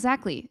yeah,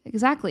 exactly.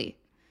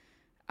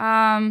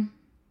 Latinas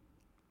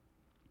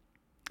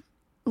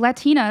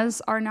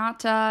are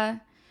not,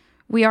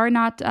 we are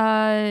not,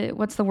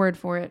 what's the word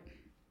for it?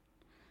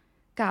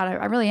 God,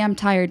 I really am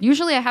tired.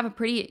 Usually I have a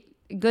pretty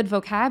good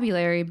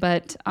vocabulary,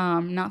 but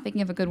not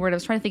thinking of a good word. I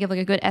was trying to think of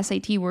a good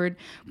SAT word.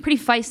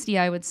 Pretty feisty,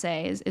 I would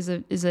say,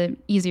 is a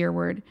easier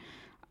word.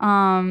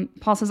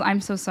 Paul says,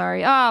 I'm so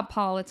sorry.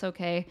 Paul, it's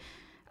okay.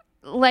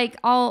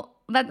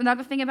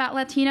 Another thing about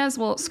Latinas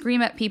will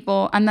scream at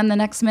people, and then the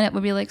next minute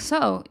would be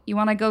so, you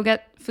want to go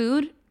get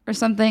food or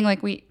something?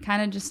 We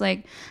kind of just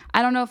I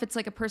don't know if it's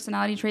a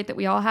personality trait that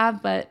we all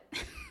have, but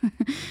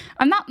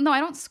I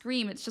don't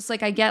scream. It's just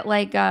I get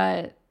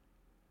I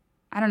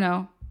don't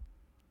know,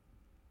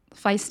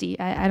 feisty.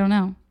 I don't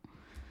know.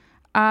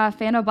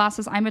 Fano Boss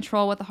says, I'm a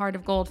troll with a heart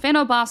of gold.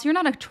 Fano Boss, you're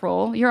not a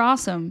troll. You're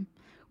awesome.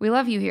 We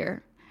love you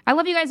here. I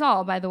love you guys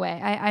all, by the way.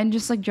 I'm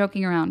just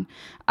joking around.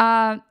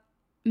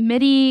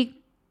 MIDI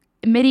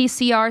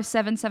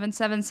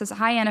CR777 says,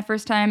 hi, Anna.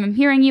 First time I'm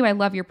hearing you. I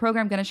love your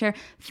program. I'm going to share.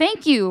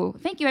 Thank you.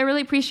 I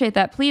really appreciate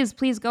that.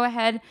 Please go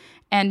ahead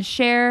and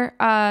share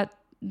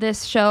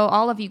this show.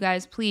 All of you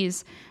guys,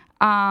 please.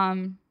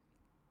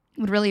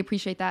 Would really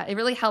appreciate that. It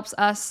really helps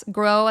us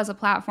grow as a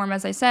platform.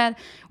 As I said,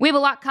 we have a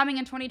lot coming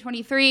in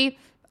 2023.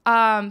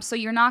 So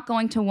you're not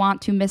going to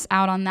want to miss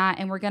out on that.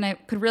 And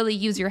could really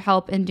use your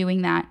help in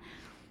doing that.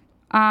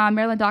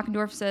 Marilyn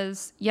Dockendorf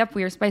says, yep,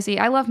 we are spicy.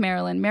 I love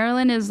Marilyn.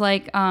 Marilyn is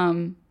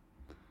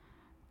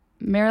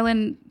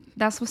Marilyn,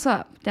 that's what's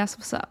up. That's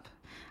what's up.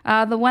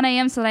 The 1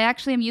 a.m. said, I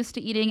actually am used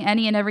to eating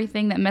any and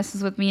everything that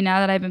messes with me now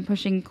that I've been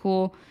pushing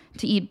cool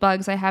to eat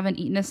bugs. I haven't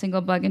eaten a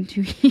single bug in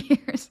 2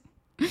 years.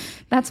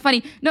 That's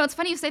funny. No, it's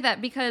funny you say that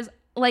because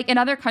like in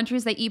other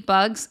countries, they eat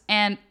bugs,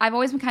 and I've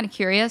always been kind of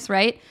curious,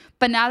 right?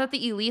 But now that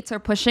the elites are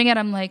pushing it,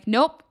 I'm like,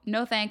 nope,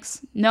 no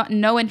thanks,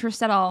 no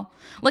interest at all.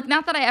 Like,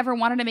 not that I ever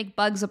wanted to make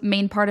bugs a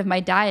main part of my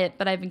diet,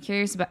 but I've been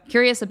curious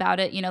about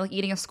it. You know, like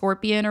eating a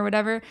scorpion or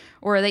whatever,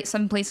 or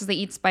some places they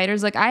eat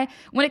spiders. Like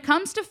when it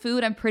comes to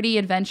food, I'm pretty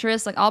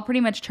adventurous. Like I'll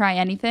pretty much try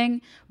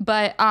anything.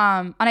 But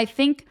and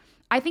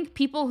I think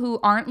people who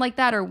aren't like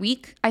that are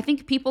weak. I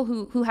think people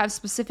who have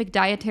specific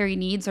dietary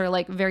needs are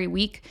like very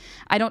weak.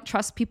 I don't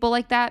trust people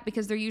like that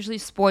because they're usually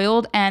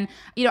spoiled. And,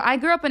 you know, I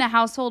grew up in a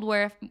household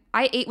where if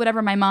I ate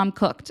whatever my mom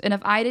cooked, and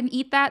if I didn't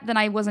eat that, then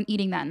I wasn't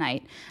eating that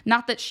night.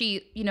 Not that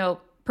she, you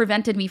know,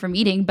 prevented me from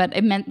eating, but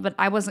it meant that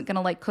I wasn't going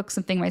to like cook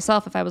something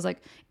myself if I was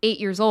like 8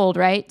 years old.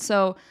 Right.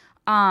 So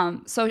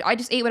I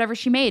just ate whatever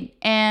she made.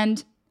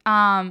 And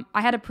I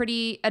had a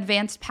pretty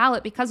advanced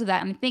palate because of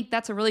that. And I think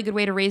that's a really good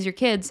way to raise your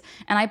kids.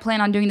 And I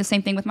plan on doing the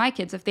same thing with my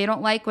kids. If they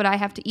don't like what I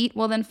have to eat,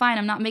 well, then fine.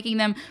 I'm not making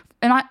them,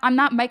 and I'm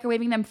not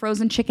microwaving them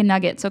frozen chicken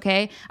nuggets.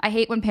 Okay. I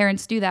hate when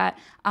parents do that.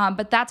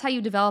 But that's how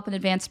you develop an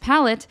advanced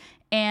palate.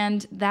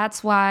 And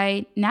that's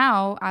why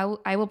now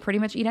I will pretty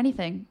much eat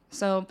anything.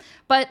 So,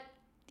 but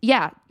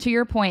yeah, to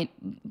your point,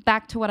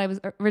 back to what I was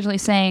originally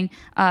saying,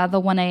 the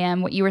 1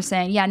 a.m., what you were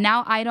saying. Yeah,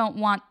 now I don't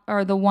want,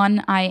 or the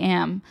 1 I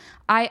am.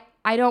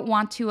 I don't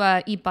want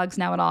to eat bugs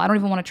now at all. I don't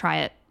even want to try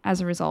it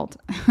as a result.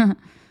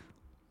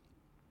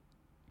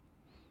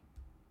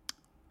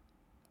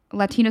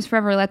 Latinos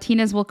forever.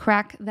 Latinas will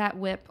crack that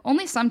whip.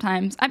 Only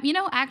sometimes.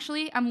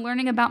 Actually, I'm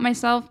learning about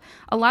myself.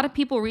 A lot of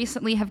people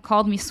recently have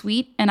called me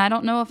sweet, and I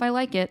don't know if I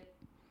like it.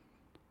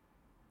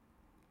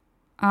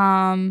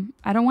 I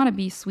don't want to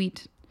be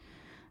sweet.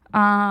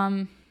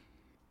 Just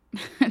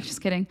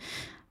kidding.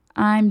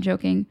 I'm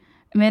joking.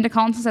 Amanda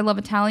Collins says, I love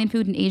Italian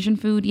food and Asian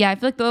food. Yeah, I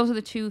feel like those are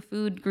the two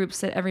food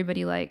groups that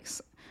everybody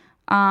likes.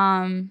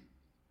 SoCal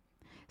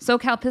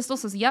Pistol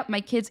says, yep,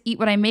 my kids eat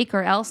what I make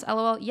or else,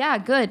 LOL. Yeah,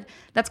 good.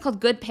 That's called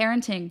good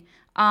parenting.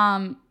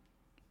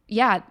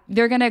 Yeah,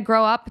 they're going to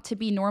grow up to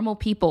be normal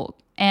people,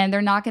 and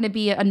they're not going to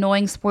be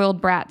annoying,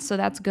 spoiled brats. So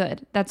that's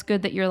good. That's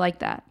good that you're like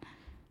that.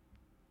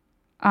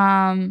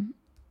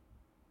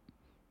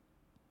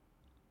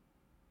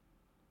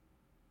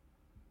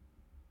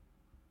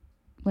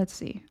 Let's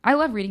see. I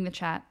love reading the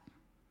chat.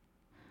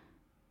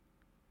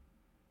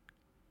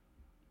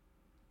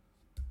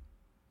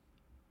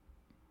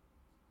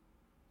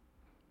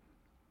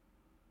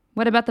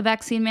 What about the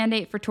vaccine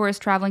mandate for tourists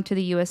traveling to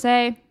the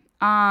USA?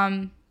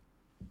 No.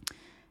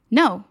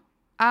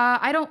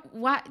 I don't.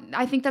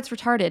 I think that's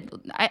retarded.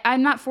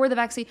 I'm not for the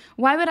vaccine.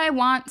 Why would I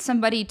want to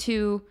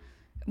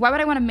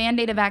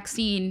mandate a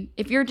vaccine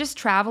if you're just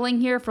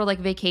traveling here for like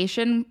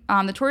vacation?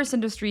 The tourist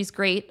industry is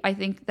great. I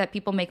think that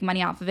people make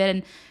money off of it,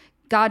 and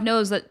God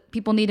knows that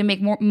people need to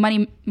make more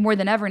money more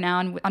than ever now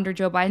and under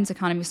Joe Biden's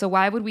economy. So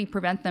why would we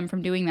prevent them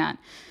from doing that?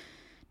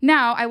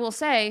 Now, I will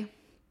say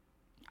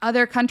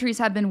other countries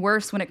have been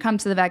worse when it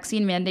comes to the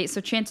vaccine mandate. So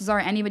chances are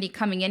anybody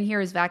coming in here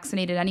is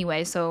vaccinated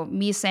anyway. So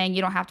me saying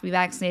you don't have to be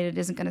vaccinated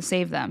isn't going to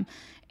save them.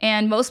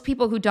 And most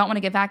people who don't want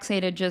to get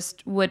vaccinated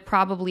just would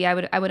probably, I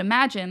would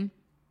imagine,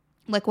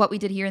 like what we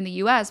did here in the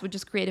US, would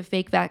just create a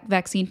fake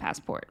vaccine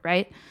passport,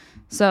 right?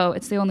 So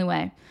it's the only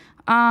way.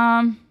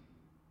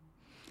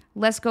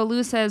 Let's Go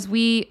Lou says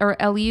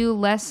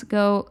Let's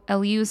Go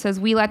LU says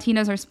we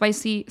Latinos are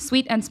spicy,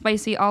 sweet and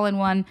spicy all in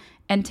one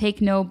and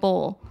take no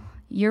bowl.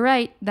 You're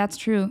right. That's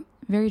true.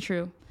 Very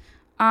true.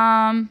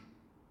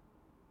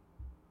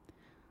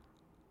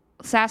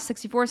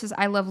 Sass64 says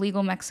I love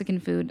legal Mexican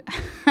food.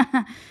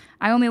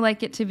 I only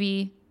like it to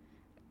be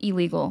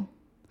illegal.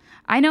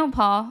 I know,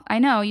 Paul. I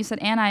know. You said,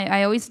 Anna,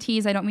 I always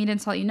tease. I don't mean to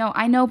insult you. No,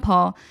 I know,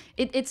 Paul.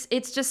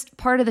 It's just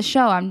part of the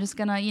show. I'm just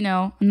gonna,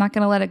 I'm not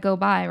gonna let it go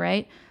by,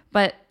 right?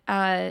 But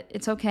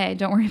it's okay.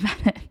 Don't worry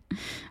about it.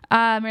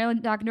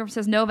 Marilyn Dockendorf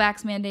says no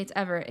vax mandates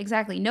ever.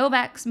 Exactly. No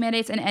vax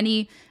mandates in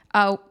any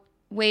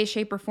way,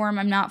 shape, or form.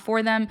 I'm not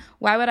for them.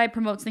 Why would I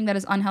promote something that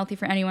is unhealthy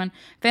for anyone?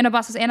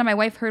 Boss says, Anna, my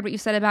wife heard what you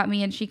said about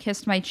me and she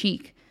kissed my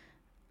cheek.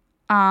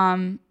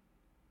 I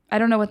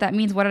don't know what that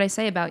means. What did I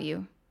say about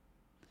you?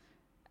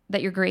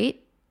 That you're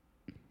great?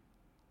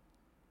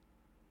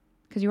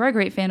 Because you are a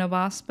great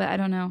Boss, but I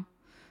don't know.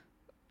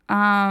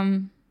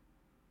 All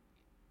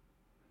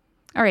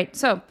right,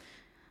 so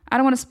I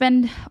don't want to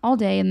spend all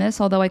day in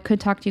this, although I could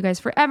talk to you guys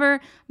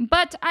forever,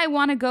 but I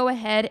want to go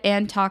ahead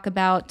and talk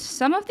about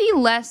some of the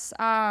less,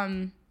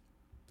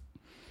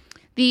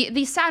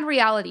 the sad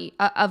reality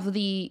of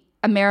the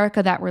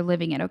America that we're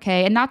living in,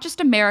 okay? And not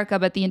just America,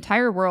 but the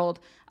entire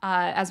world,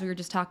 as we were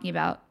just talking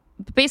about.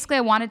 But basically,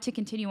 I wanted to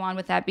continue on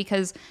with that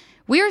because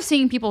we are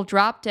seeing people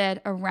drop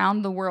dead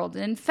around the world.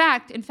 And in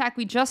fact,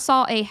 we just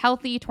saw a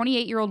healthy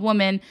 28-year-old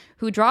woman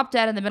who dropped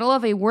dead in the middle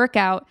of a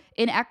workout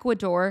in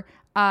Ecuador.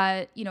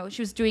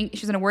 She was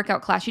in a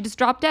workout class. She just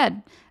dropped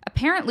dead.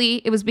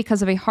 Apparently, it was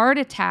because of a heart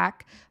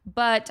attack,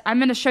 but I'm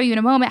going to show you in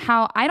a moment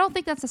how I don't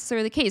think that's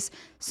necessarily the case.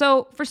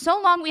 So for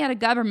so long, we had a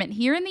government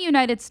here in the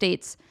United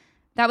States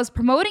that was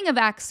promoting a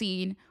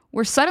vaccine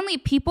where suddenly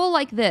people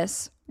like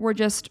this were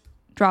just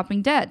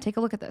dropping dead. Take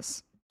a look at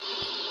this.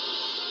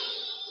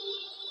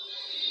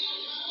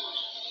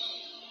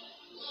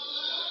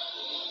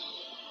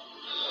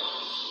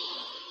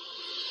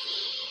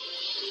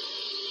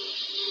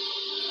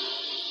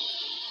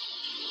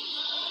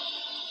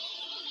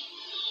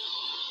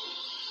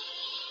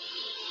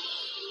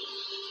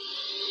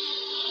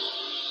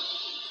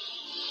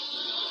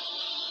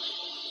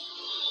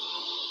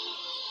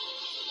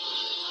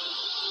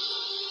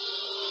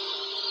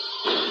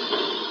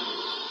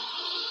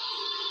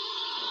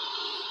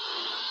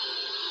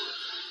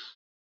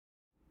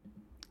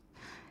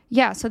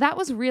 Yeah, so that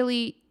was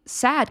really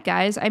sad,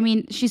 guys. I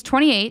mean, she's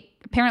 28.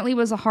 Apparently, it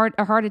was a heart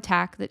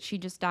attack that she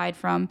just died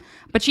from.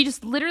 But she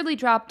just literally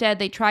dropped dead.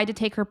 They tried to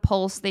take her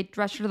pulse. They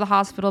rushed her to the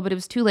hospital, but it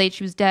was too late.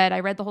 She was dead. I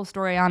read the whole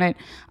story on it.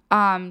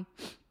 And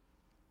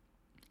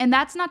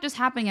that's not just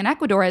happening in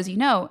Ecuador, as you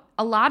know.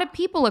 A lot of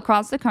people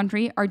across the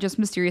country are just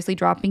mysteriously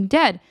dropping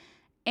dead.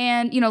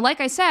 And,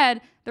 like I said,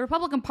 the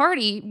Republican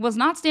Party was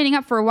not standing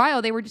up for a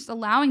while. They were just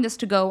allowing this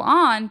to go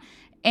on.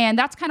 And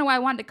that's kind of why I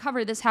wanted to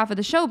cover this half of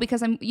the show,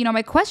 because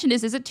my question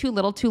is it too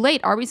little, too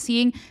late? Are we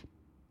seeing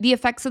the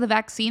effects of the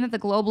vaccine that the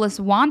globalists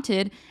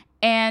wanted?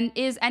 And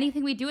is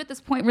anything we do at this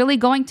point really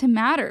going to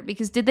matter?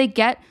 Because did they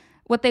get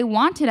what they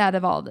wanted out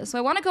of all of this? So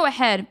I want to go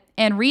ahead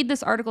and read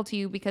this article to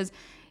you, because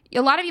a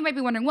lot of you might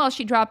be wondering, well,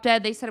 she dropped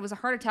dead. They said it was a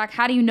heart attack.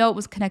 How do you know it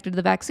was connected to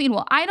the vaccine?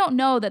 Well, I don't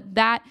know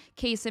that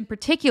case in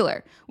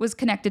particular was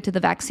connected to the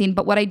vaccine.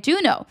 But what I do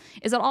know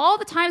is that all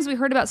the times we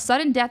heard about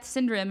sudden death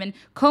syndrome and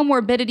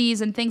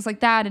comorbidities and things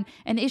like that,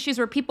 and issues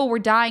where people were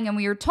dying and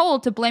we were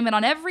told to blame it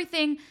on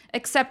everything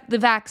except the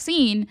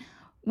vaccine,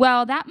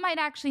 well, that might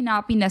actually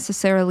not be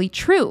necessarily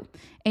true.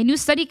 A new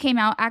study came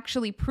out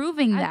actually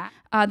proving that.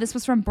 This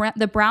was from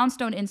the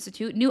Brownstone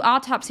Institute. New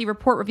autopsy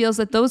report reveals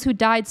that those who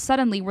died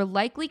suddenly were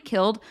likely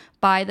killed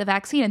by the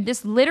vaccine. And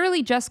this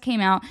literally just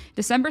came out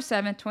December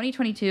 7th,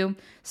 2022.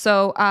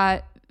 So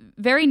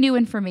very new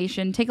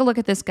information. Take a look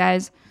at this,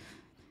 guys.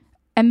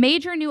 A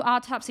major new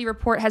autopsy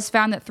report has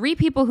found that 3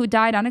 people who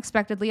died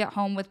unexpectedly at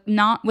home with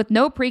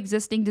no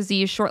pre-existing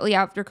disease shortly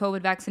after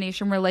COVID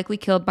vaccination were likely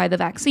killed by the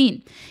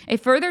vaccine. A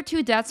further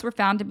 2 deaths were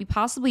found to be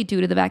possibly due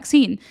to the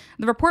vaccine.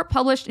 The report,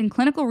 published in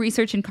Clinical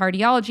Research in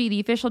Cardiology, the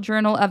official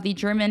journal of the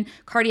German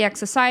Cardiac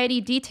Society,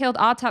 detailed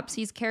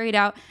autopsies carried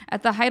out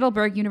at the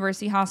Heidelberg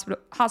University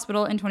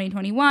Hospital in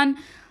 2021.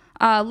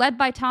 Led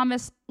by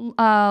Thomas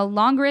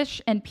Longrich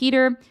and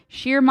Peter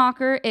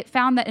Schiermacher, it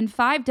found that in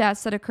 5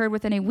 deaths that occurred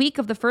within a week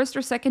of the first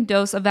or second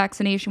dose of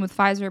vaccination with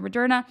Pfizer or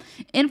Moderna,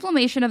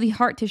 inflammation of the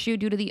heart tissue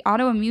due to the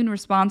autoimmune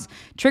response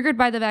triggered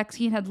by the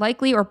vaccine had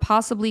likely or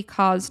possibly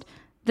caused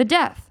the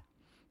death.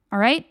 All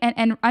right?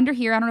 And under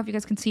here, I don't know if you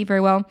guys can see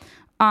very well,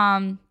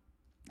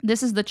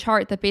 this is the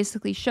chart that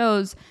basically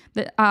shows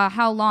that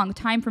how long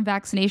time from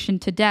vaccination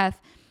to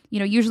death.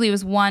 Usually it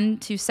was 1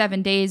 to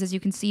 7 days, as you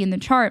can see in the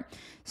chart.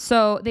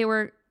 So they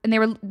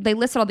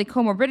listed all the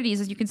comorbidities.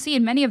 As you can see,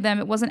 in many of them,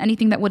 it wasn't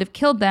anything that would have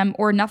killed them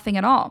or nothing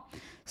at all.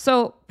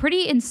 So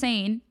pretty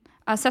insane.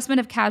 Assessment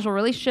of causal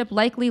relationship: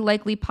 likely,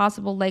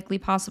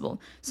 possible.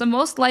 So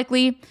most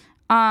likely,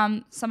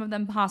 some of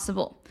them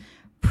possible.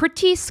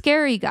 Pretty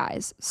scary,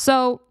 guys.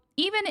 So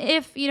even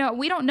if,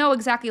 we don't know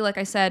exactly, like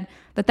I said,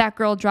 that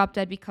girl dropped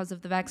dead because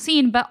of the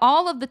vaccine, but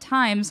all of the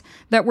times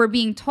that we're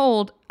being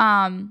told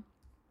that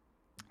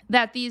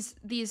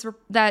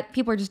that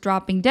people are just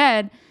dropping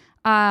dead,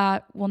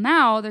 well,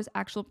 now there's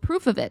actual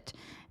proof of it.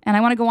 And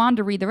I want to go on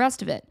to read the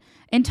rest of it.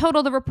 In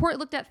total, the report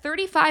looked at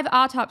 35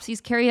 autopsies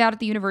carried out at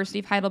the University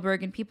of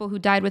Heidelberg in people who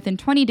died within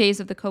 20 days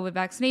of the COVID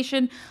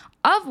vaccination,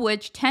 of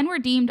which 10 were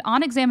deemed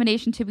on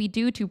examination to be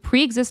due to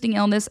pre-existing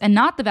illness and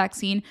not the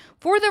vaccine.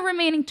 For the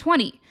remaining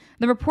 20,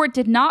 the report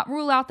did not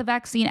rule out the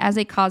vaccine as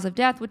a cause of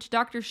death, which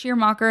Dr.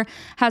 Schiermacher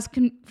has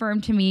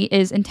confirmed to me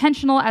is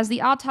intentional, as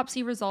the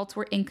autopsy results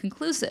were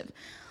inconclusive.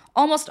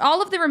 Almost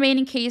all of the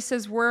remaining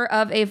cases were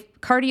of a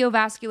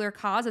cardiovascular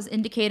cause, as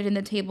indicated in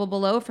the table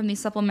below from the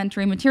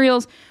supplementary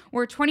materials,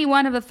 where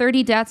 21 of the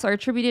 30 deaths are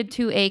attributed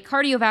to a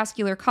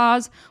cardiovascular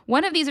cause.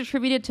 One of these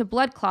attributed to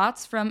blood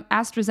clots from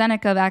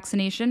AstraZeneca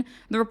vaccination.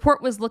 The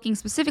report was looking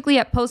specifically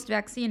at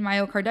post-vaccine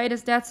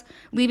myocarditis deaths,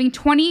 leaving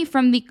 20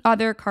 from the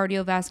other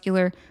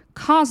cardiovascular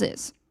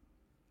causes.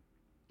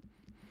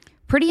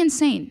 Pretty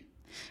insane.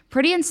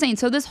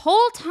 So this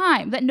whole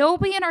time that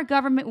nobody in our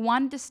government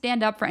wanted to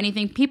stand up for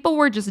anything, people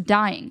were just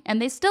dying,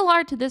 and they still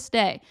are to this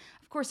day.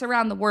 Of course,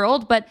 around the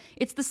world, but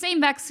it's the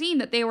same vaccine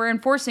that they were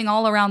enforcing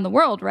all around the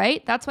world,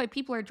 right? That's why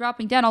people are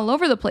dropping dead all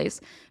over the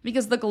place,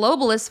 because the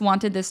globalists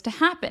wanted this to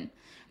happen.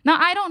 Now,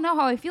 I don't know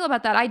how I feel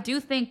about that. I do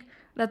think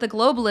that the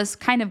globalists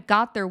kind of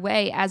got their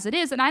way as it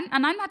is. And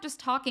I'm not just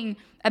talking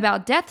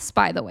about deaths,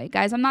 by the way,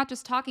 guys. I'm not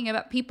just talking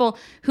about people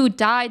who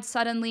died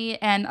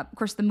suddenly. And of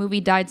course, the movie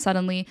Died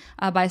Suddenly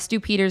by Stu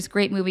Peters,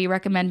 great movie.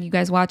 Recommend you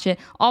guys watch it.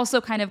 Also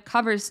kind of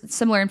covers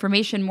similar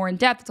information more in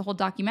depth. It's a whole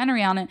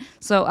documentary on it.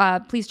 So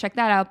please check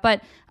that out.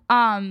 But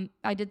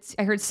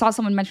saw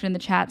someone mention it in the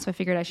chat, so I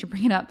figured I should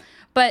bring it up.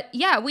 But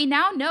yeah, we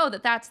now know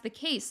that that's the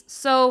case.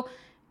 So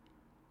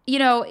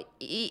I'm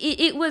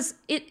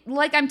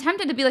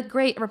tempted to be like,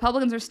 great,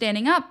 Republicans are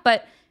standing up,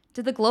 but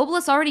did the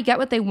globalists already get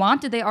what they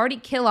want? Did they already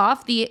kill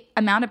off the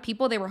amount of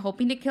people they were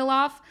hoping to kill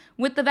off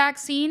with the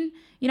vaccine?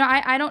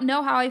 I don't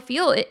know how I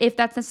feel if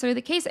that's necessarily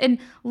the case. And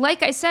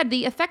like I said,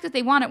 the effect that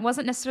they wanted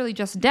wasn't necessarily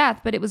just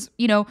death, but it was,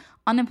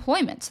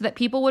 unemployment, so that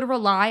people would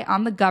rely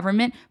on the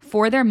government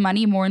for their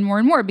money more and more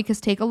and more.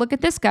 Because take a look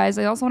at this, guys.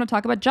 I also want to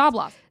talk about job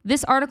loss.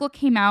 This article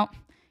came out.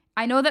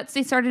 I know that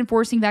they started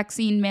enforcing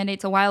vaccine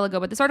mandates a while ago,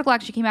 but this article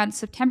actually came out on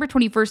September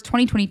 21st,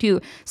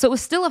 2022. So it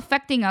was still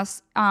affecting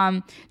us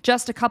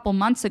just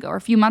a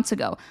few months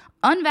ago.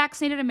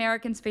 Unvaccinated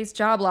Americans face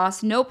job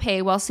loss, no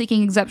pay, while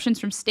seeking exemptions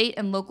from state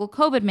and local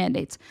COVID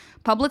mandates.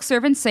 Public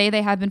servants say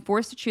they have been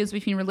forced to choose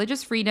between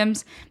religious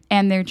freedoms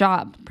and their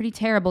job. Pretty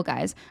terrible,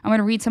 guys. I'm going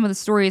to read some of the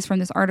stories from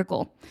this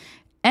article.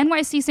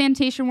 NYC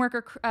sanitation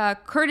worker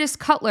Curtis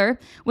Cutler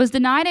was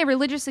denied a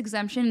religious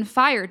exemption and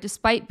fired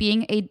despite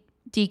being a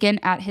deacon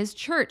at his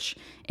church.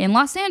 In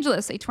Los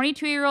Angeles, a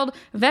 22-year-old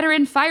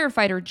veteran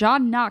firefighter,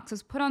 John Knox,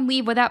 was put on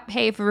leave without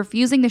pay for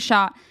refusing the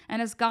shot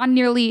and has gone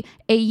nearly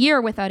a year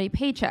without a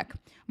paycheck.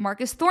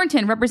 Marcus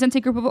Thornton represents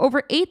a group of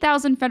over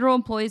 8,000 federal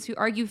employees who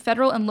argue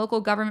federal and local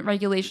government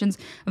regulations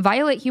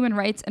violate human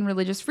rights and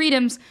religious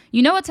freedoms.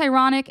 You know, it's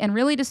ironic and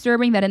really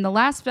disturbing that in the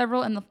last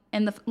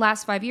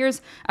 5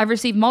 years, I've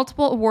received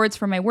multiple awards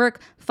for my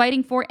work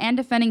fighting for and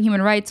defending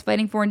human rights,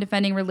 fighting for and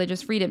defending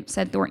religious freedom,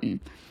 said Thornton.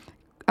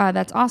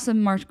 That's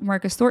awesome,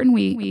 Marcus Thornton.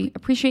 We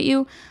appreciate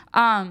you.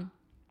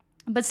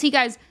 But see,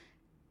 guys,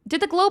 did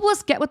the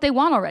globalists get what they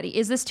want already?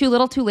 Is this too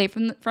little, too late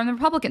from the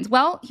Republicans?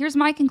 Well, here's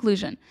my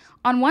conclusion.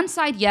 On one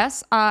side,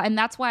 yes, and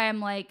that's why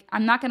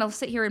I'm not going to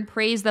sit here and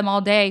praise them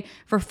all day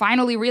for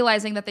finally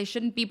realizing that they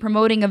shouldn't be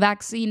promoting a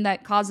vaccine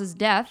that causes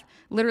death,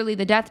 literally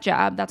the death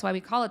jab. That's why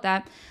we call it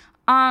that.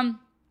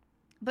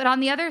 But on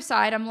the other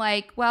side, I'm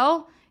like,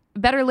 well,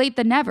 better late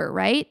than never,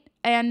 right?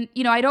 And,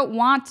 I don't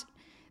want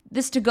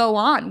this to go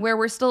on where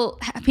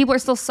people are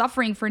still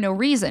suffering for no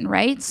reason,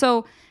 right?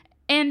 So,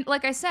 and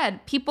like I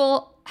said,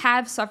 people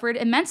have suffered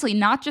immensely,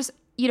 not just,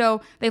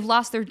 they've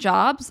lost their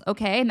jobs,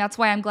 okay? And that's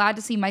why I'm glad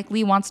to see Mike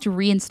Lee wants to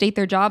reinstate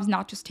their jobs,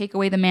 not just take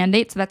away the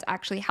mandate. So that's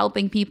actually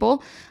helping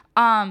people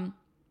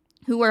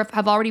who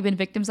have already been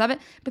victims of it.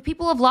 But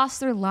people have lost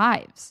their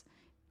lives.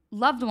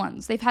 Loved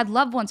ones. They've had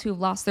loved ones who have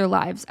lost their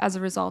lives as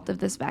a result of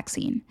this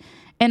vaccine.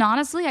 And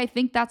honestly, I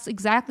think that's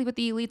exactly what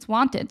the elites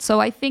wanted.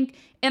 So I think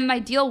in an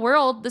ideal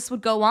world, this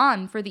would go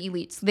on for the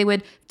elites. They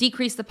would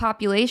decrease the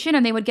population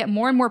and they would get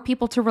more and more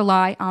people to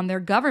rely on their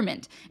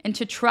government and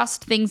to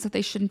trust things that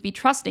they shouldn't be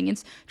trusting.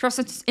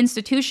 Trust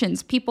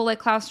institutions, people like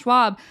Klaus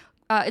Schwab,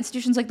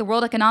 institutions like the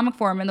World Economic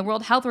Forum and the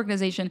World Health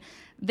Organization.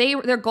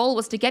 Their goal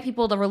was to get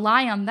people to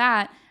rely on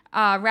that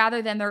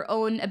rather than their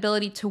own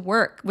ability to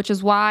work, which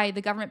is why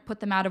the government put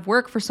them out of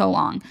work for so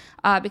long.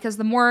 Because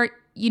the more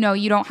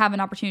you don't have an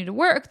opportunity to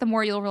work, the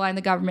more you'll rely on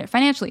the government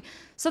financially.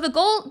 So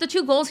the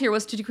two goals here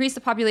was to decrease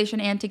the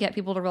population and to get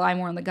people to rely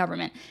more on the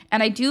government.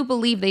 And I do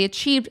believe they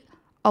achieved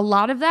a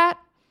lot of that.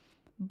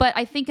 But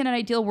I think in an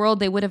ideal world,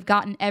 they would have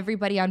gotten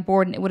everybody on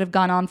board and it would have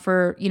gone on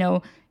for,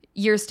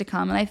 years to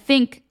come. And I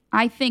think,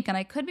 and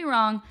I could be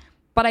wrong,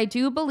 but I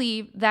do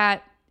believe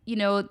that,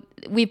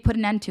 we've put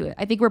an end to it.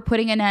 I think we're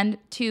putting an end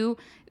to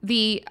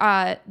the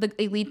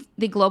elite,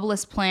 the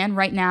globalist plan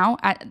right now.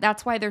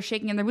 That's why they're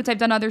shaking in their boots. I've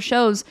done other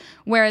shows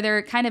where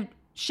they're kind of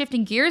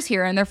shifting gears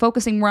here and they're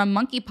focusing more on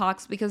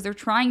monkeypox because they're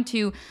trying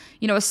to,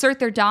 assert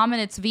their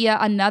dominance via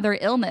another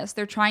illness.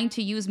 They're trying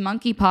to use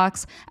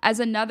monkeypox as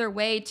another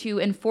way to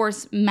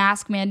enforce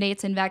mask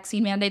mandates and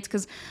vaccine mandates.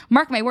 Because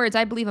mark my words,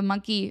 I believe a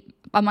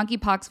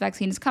monkeypox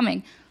vaccine is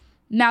coming.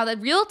 Now, the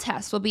real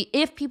test will be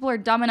if people are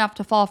dumb enough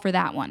to fall for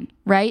that one,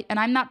 right? And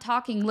I'm not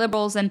talking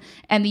liberals and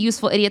the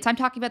useful idiots. I'm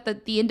talking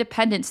about the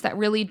independents that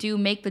really do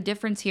make the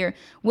difference here.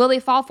 Will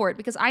they fall for it?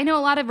 Because I know a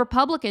lot of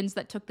Republicans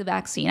that took the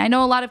vaccine. I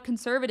know a lot of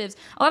conservatives.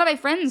 A lot of my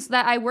friends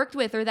that I worked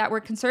with or that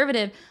were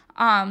conservative,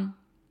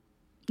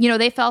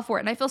 they fell for it.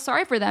 And I feel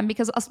sorry for them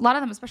because a lot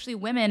of them, especially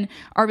women,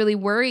 are really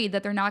worried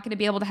that they're not going to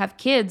be able to have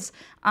kids.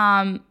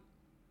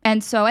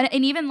 And so,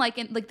 and even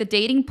the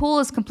dating pool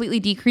is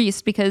completely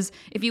decreased because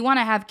if you want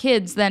to have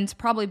kids, then it's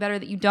probably better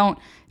that you don't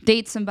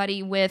date somebody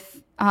who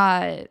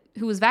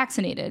was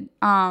vaccinated.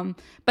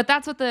 But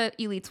that's what the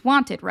elites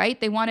wanted, right?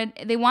 They wanted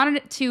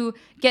it to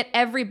get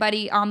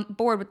everybody on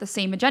board with the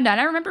same agenda. And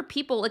I remember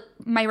people, like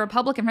my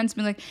Republican friends,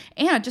 being like,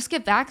 "Anna, just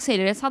get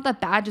vaccinated. It's not that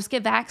bad. Just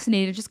get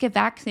vaccinated. Just get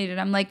vaccinated."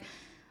 I'm like,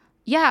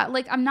 yeah,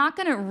 I'm not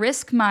going to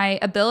risk my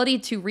ability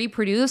to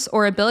reproduce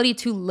or ability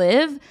to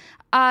live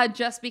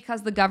just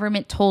because the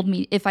government told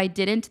me if I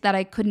didn't that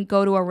I couldn't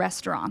go to a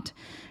restaurant,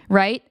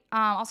 right?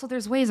 Also,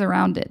 there's ways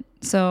around it.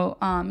 So,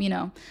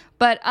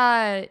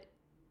 But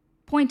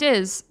point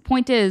is,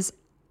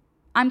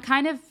 I'm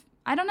kind of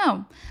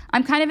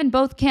in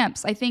both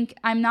camps. I think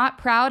I'm not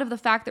proud of the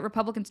fact that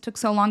Republicans took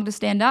so long to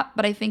stand up,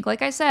 but I think,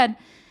 like I said,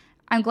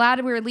 I'm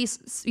glad we're at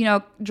least,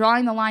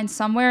 drawing the line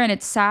somewhere, and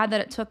it's sad that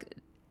it took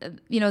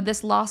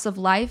this loss of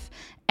life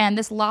and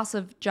this loss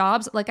of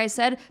jobs. Like I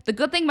said, the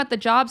good thing about the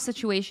job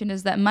situation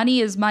is that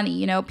money is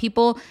money.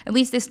 People, at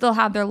least they still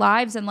have their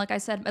lives. And like I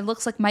said, it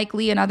looks like Mike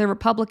Lee and other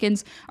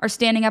Republicans are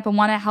standing up and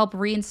want to help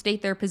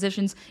reinstate their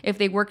positions if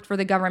they worked for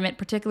the government,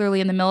 particularly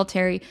in the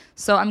military.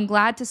 So I'm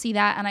glad to see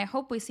that. And I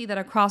hope we see that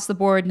across the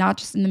board, not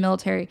just in the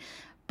military.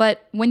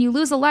 But when you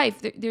lose a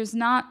life, there's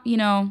not,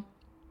 you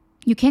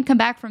can't come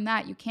back from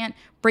that. You can't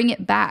bring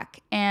it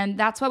back. And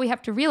that's why we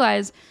have to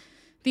realize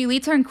the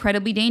elites are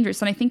incredibly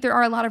dangerous. And I think there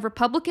are a lot of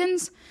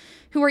Republicans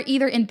who are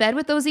either in bed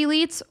with those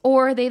elites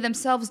or they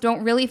themselves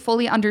don't really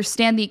fully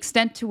understand the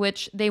extent to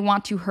which they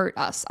want to hurt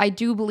us. I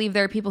do believe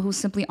there are people who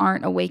simply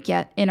aren't awake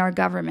yet in our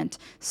government.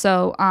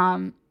 So,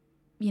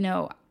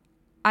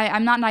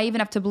 I'm not naive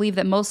enough to believe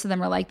that most of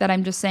them are like that.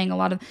 I'm just saying a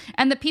lot of,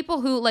 and the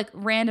people who like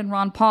Rand and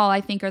Ron Paul, I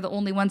think, are the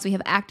only ones we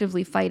have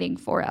actively fighting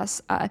for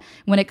us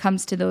when it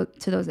comes to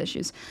those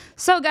issues.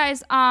 So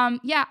guys,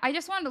 yeah, I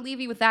just wanted to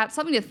leave you with that,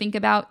 something to think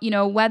about,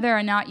 whether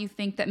or not you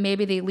think that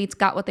maybe the elites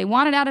got what they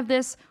wanted out of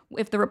this,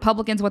 if the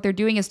Republicans, what they're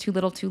doing is too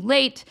little too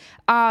late,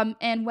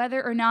 and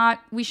whether or not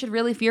we should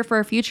really fear for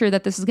our future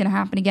that this is going to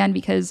happen again,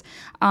 because,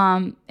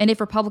 and if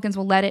Republicans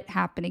will let it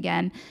happen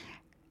again.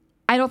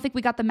 I don't think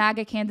we got the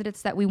MAGA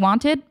candidates that we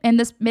wanted in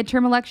this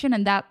midterm election,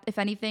 and that, if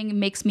anything,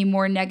 makes me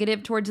more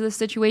negative towards this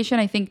situation.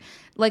 I think,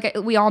 like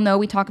we all know,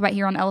 we talk about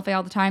here on LFA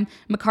all the time,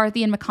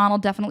 McCarthy and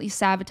McConnell definitely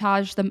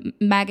sabotaged the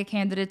MAGA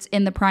candidates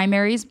in the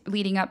primaries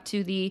leading up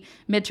to the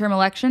midterm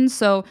elections,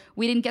 so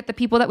we didn't get the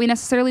people that we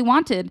necessarily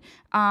wanted,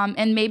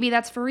 and maybe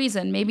that's for a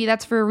reason. Maybe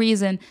that's for a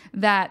reason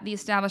that the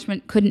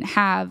establishment couldn't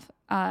have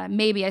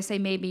maybe, I say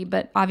maybe,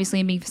 but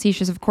obviously I'm being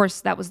facetious. Of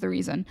course, that was the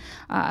reason.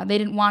 They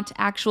didn't want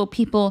actual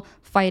people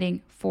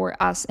fighting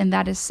for us, and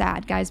that is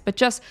sad, guys. But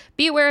just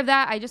be aware of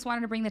that. I just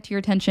wanted to bring that to your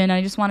attention.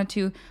 I just wanted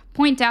to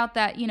point out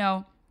that,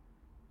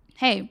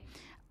 hey,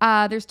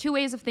 there's two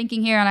ways of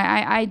thinking here, and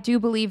I do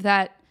believe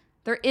that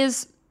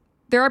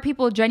there are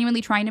people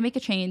genuinely trying to make a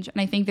change, and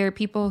I think there are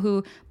people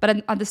who,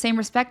 but on the same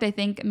respect, I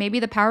think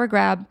maybe the power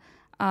grab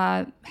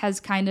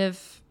has kind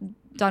of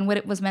done what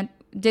it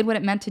did what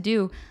it meant to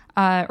do,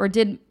 or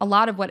did a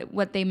lot of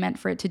what they meant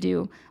for it to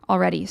do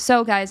already.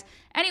 So, guys,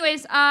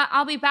 anyways,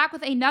 I'll be back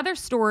with another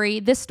story.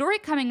 This story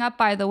coming up,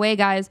 by the way,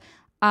 guys,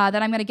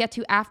 that I'm going to get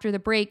to after the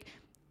break.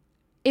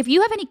 If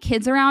you have any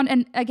kids around,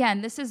 and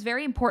again, this is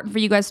very important for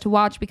you guys to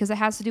watch because it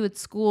has to do with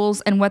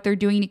schools and what they're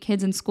doing to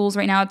kids in schools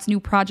right now. It's new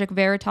Project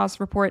Veritas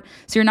report,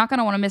 so you're not going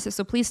to want to miss it,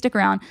 so please stick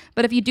around.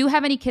 But if you do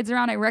have any kids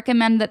around, I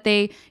recommend that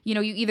they,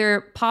 you either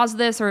pause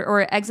this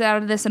or exit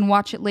out of this and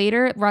watch it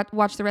later,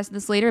 watch the rest of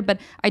this later. But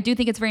I do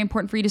think it's very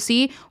important for you to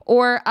see,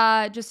 or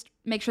just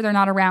make sure they're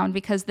not around,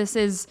 because this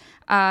is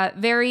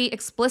very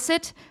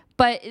explicit.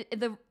 But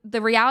the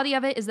reality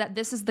of it is that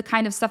this is the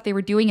kind of stuff they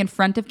were doing in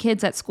front of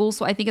kids at school.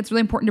 So I think it's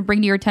really important to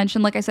bring to your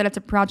attention. Like I said, it's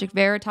a Project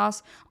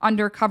Veritas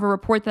undercover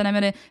report that I'm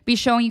going to be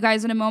showing you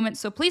guys in a moment.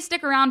 So please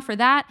stick around for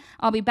that.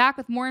 I'll be back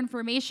with more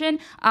information.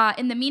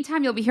 In the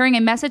meantime, you'll be hearing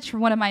a message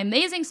from one of my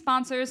amazing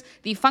sponsors,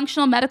 the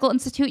Functional Medical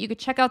Institute. You could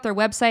check out their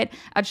website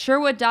at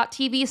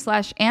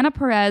sherwood.tv/Anna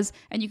Perez.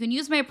 And you can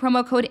use my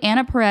promo code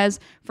Anna Perez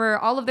for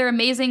all of their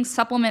amazing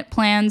supplement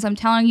plans. I'm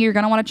telling you, you're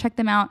going to want to check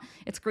them out.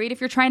 It's great if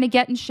you're trying to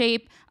get in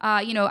shape.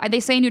 They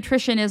say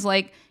nutrition is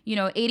like,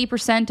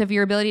 80% of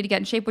your ability to get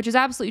in shape, which is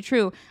absolutely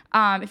true.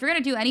 If you're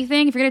going to do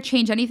anything, if you're going to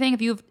change anything,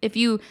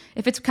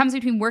 if it comes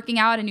between working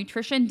out and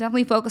nutrition,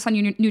 definitely focus on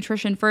your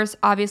nutrition first.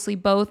 Obviously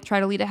both, try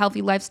to lead a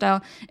healthy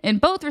lifestyle in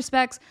both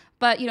respects.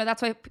 But,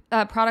 that's why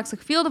products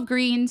like Field of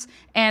Greens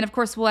and, of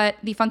course, what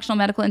the Functional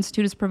Medical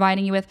Institute is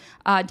providing you with,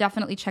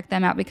 definitely check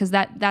them out, because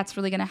that's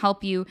really going to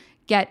help you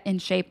get in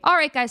shape. All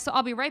right, guys, so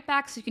I'll be right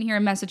back so you can hear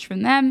a message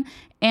from them,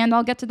 and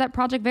I'll get to that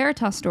Project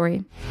Veritas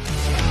story.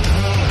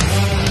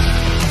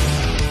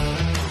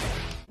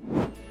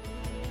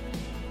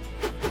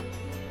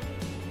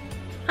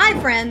 Hi,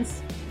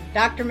 friends.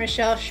 Dr.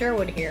 Michelle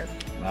Sherwood here.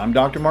 I'm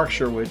Dr. Mark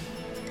Sherwood.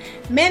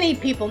 Many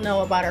people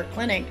know about our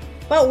clinic,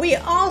 but we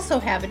also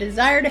have a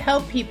desire to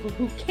help people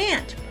who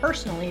can't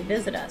personally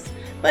visit us,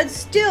 but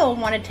still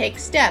want to take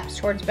steps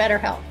towards better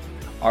health.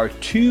 Our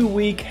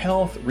 2-week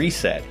health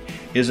reset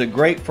is a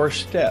great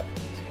first step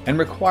and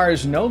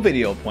requires no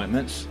video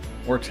appointments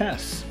or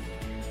tests.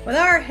 With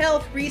our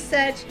health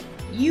reset,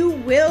 you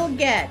will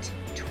get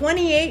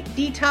 28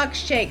 detox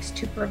shakes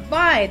to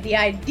provide the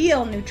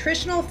ideal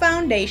nutritional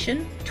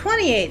foundation,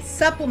 28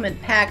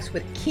 supplement packs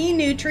with key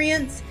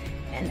nutrients,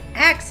 and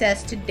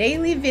access to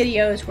daily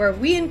videos where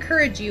we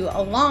encourage you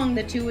along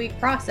the 2-week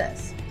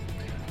process.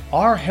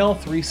 Our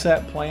health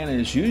reset plan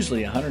is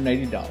usually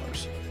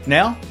 $180.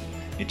 Now,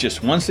 it's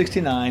just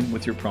 $169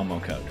 with your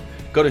promo code.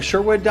 Go to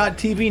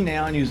sherwood.tv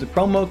now and use the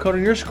promo code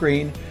on your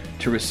screen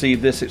to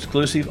receive this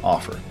exclusive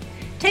offer.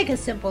 Take a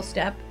simple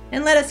step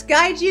and let us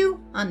guide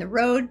you on the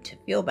road to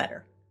feel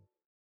better.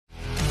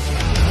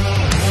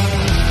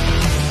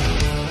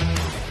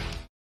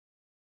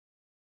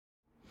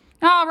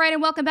 All right,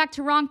 and welcome back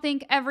to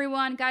Wrongthink,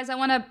 everyone. Guys, I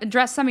want to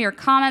address some of your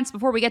comments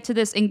before we get to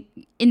this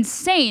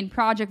insane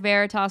Project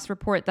Veritas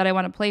report that I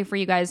want to play for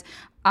you guys.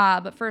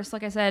 But first,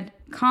 like I said,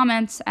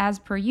 comments as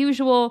per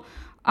usual.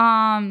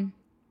 Fano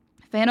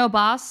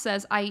Boss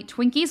says, I eat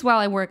Twinkies while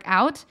I work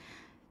out.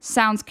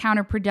 Sounds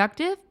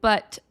counterproductive,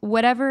 but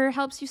whatever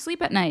helps you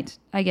sleep at night,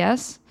 I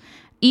guess.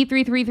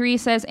 E333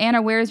 says,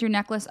 Anna, where's your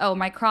necklace? Oh,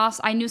 my cross.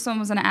 I knew someone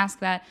was going to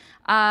ask that.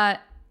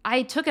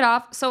 I took it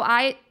off. So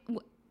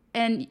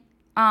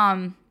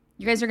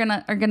you guys are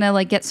gonna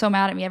like get so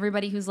mad at me.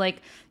 Everybody who's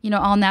like,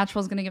 all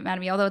natural is gonna get mad at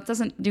me, although it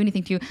doesn't do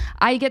anything to you.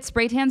 I get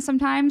spray tans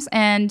sometimes,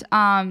 and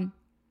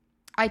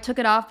I took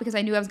it off because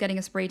I knew I was getting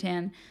a spray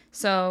tan.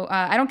 So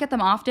I don't get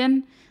them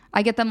often.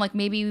 I get them like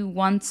maybe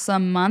once a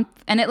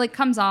month, and it like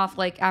comes off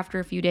like after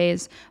a few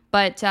days.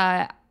 But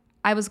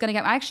I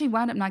actually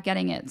wound up not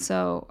getting it.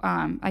 So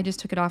I just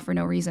took it off for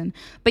no reason.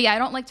 But yeah, I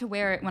don't like to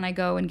wear it when I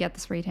go and get the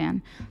spray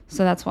tan.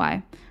 So that's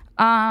why.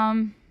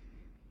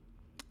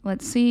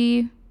 Let's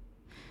see.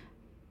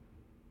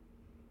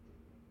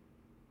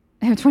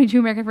 I have 22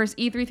 American First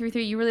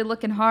E333. You really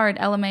looking hard,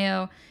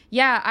 LMAO.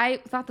 Yeah,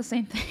 I thought the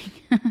same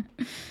thing.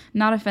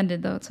 Not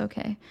offended though. It's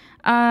okay.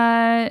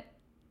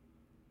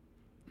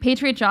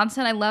 Patriot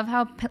Johnson. I love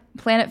how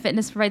Planet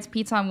Fitness provides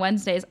pizza on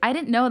Wednesdays. I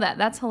didn't know that.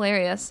 That's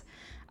hilarious.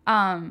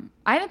 I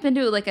haven't been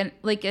to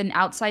like an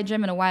outside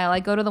gym in a while. I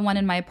go to the one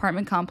in my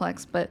apartment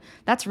complex, but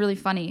that's really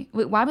funny.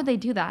 Wait, why would they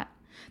do that?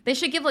 They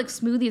should give like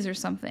smoothies or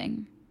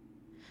something.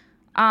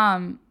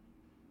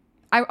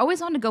 I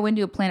always wanted to go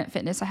into a Planet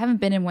Fitness. I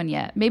haven't been in one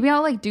yet. Maybe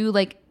I'll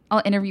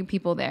I'll interview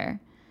people there.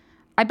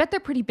 I bet they're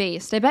pretty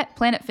based. I bet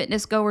Planet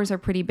Fitness goers are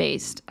pretty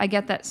based. I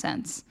get that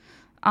sense.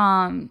 So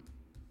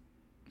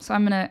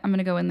I'm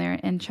gonna go in there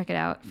and check it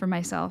out for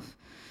myself.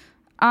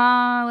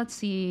 Let's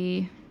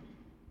see.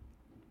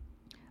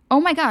 Oh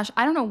my gosh,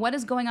 I don't know what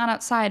is going on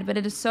outside, but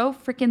it is so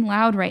freaking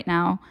loud right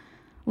now.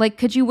 Like,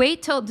 could you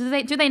wait till do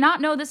they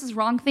not know this is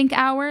Wrongthink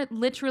hour?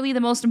 Literally the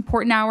most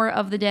important hour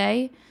of the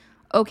day.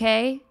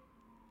 Okay?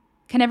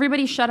 Can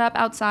everybody shut up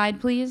outside,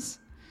 please?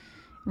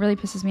 It really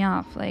pisses me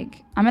off.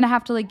 Like, I'm gonna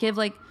have to give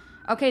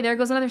okay, there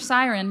goes another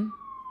siren.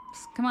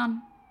 Come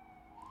on.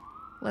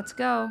 Let's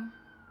go.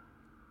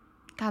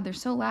 God, they're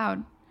so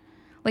loud.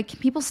 Like, can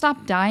people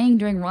stop dying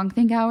during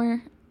Wrongthink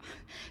hour?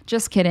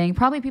 Just kidding.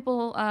 Probably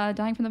people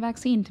dying from the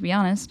vaccine, to be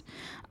honest.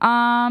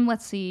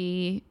 Let's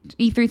see.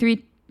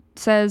 E33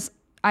 says,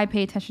 I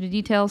pay attention to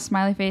details.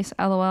 Smiley face.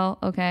 LOL.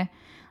 Okay.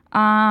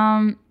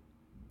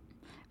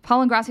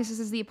 Paul Ingrassi says,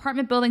 is the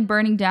apartment building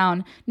burning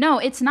down? No,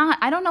 it's not.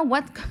 I don't know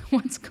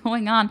what's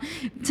going on.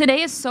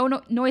 Today is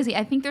so noisy.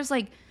 I think there's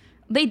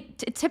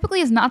it typically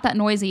is not that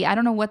noisy. I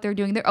don't know what they're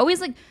doing. There's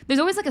always a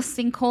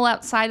sinkhole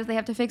outside that they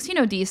have to fix. You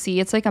know,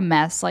 DC, it's like a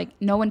mess. Like,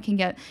 no one can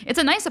get, it's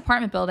a nice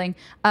apartment building,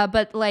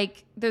 but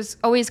there's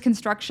always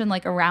construction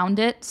around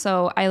it.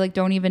 So I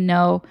don't even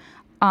know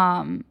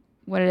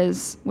what it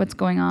is, what's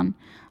going on.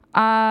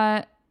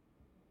 Pop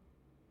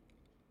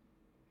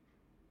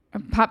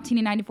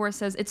Teeny 94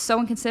 says, it's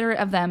so inconsiderate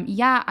of them.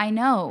 Yeah, I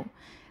know.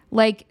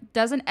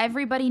 Doesn't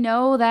everybody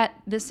know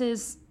that this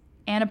is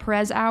Anna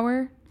Perez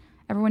hour?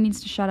 Everyone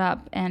needs to shut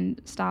up and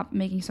stop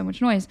making so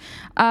much noise.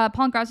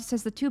 Paul Grassi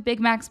says the 2 Big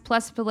Macs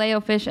plus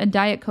Filet-O-Fish and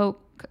Diet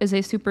Coke is a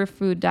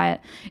superfood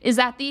diet. Is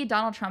that the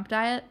Donald Trump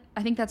diet?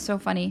 I think that's so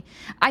funny.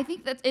 I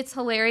think that it's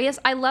hilarious.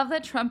 I love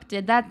that Trump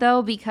did that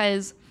though,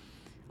 because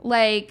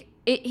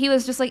he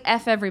was just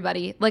F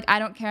everybody. I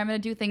don't care. I'm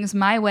going to do things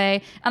my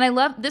way. And I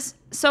love this.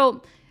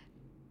 So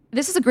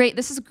this is a great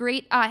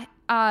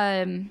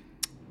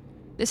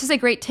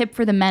tip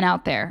for the men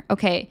out there.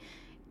 Okay.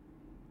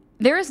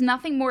 There is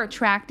nothing more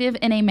attractive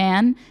in a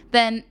man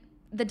than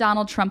the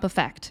Donald Trump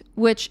effect,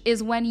 which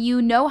is when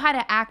you know how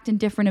to act in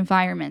different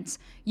environments.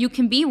 You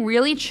can be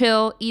really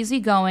chill,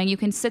 easygoing. You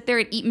can sit there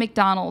and eat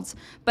McDonald's.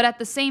 But at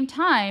the same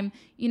time,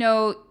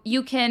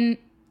 you can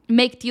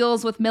make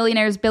deals with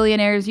millionaires,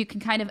 billionaires. You can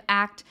kind of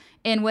act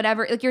in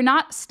whatever. You're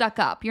not stuck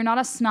up. You're not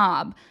a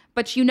snob.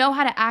 But you know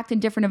how to act in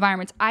different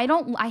environments.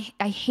 I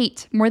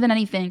hate more than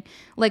anything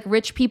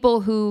rich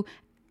people who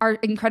are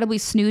incredibly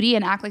snooty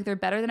and act like they're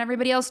better than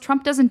everybody else.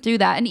 Trump doesn't do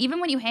that. And even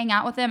when you hang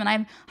out with him, and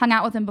I've hung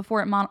out with him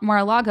before at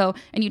Mar-a-Lago,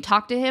 and you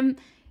talk to him,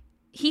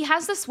 he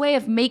has this way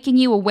of making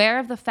you aware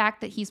of the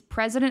fact that he's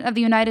president of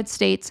the United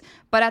States,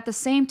 but at the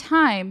same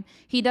time,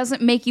 he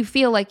doesn't make you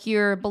feel like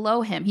you're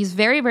below him. He's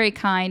very, very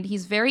kind.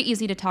 He's very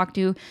easy to talk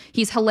to.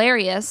 He's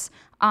hilarious.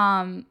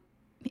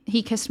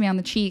 He kissed me on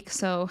the cheek,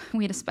 so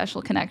we had a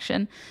special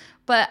connection.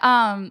 But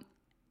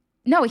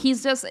no,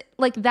 he's just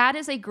that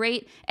is a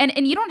great,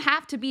 and you don't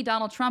have to be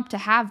Donald Trump to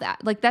have that.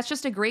 That's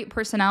just a great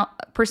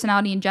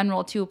personality in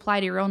general to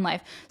apply to your own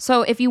life.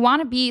 So if you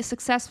want to be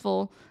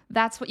successful,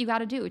 that's what you got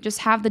to do. Just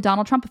have the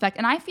Donald Trump effect.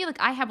 And I feel like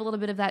I have a little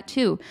bit of that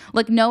too.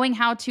 Knowing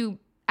how to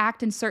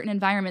act in certain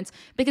environments,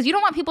 because you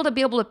don't want people to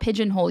be able to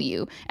pigeonhole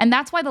you. And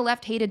that's why the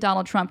left hated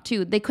Donald Trump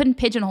too. They couldn't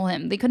pigeonhole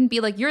him. They couldn't be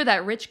you're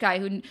that rich guy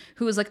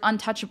who was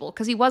untouchable,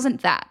 because he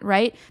wasn't that,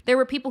 right? There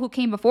were people who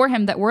came before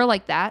him that were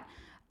like that.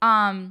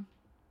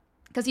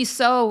 Because he's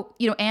so,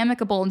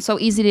 amicable and so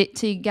easy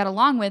to get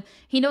along with.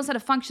 He knows how to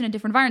function in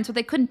different environments, but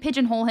they couldn't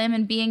pigeonhole him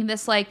in being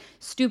this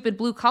stupid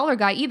blue collar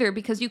guy either,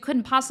 because you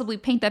couldn't possibly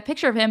paint that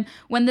picture of him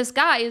when this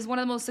guy is one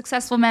of the most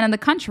successful men in the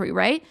country,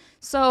 right?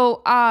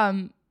 So,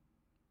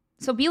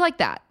 so be like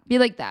that. Be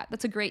like that.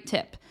 That's a great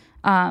tip.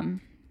 There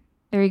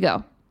you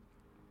go.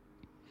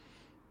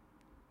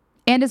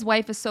 And his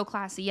wife is so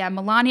classy. Yeah,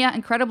 Melania,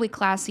 incredibly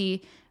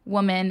classy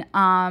woman.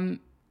 I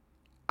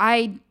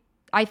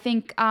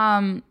think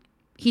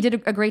he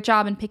did a great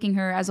job in picking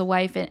her as a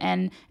wife,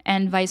 and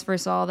vice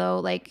versa,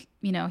 although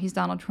he's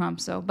Donald Trump.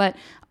 So, but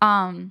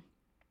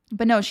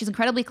no, she's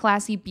incredibly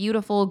classy,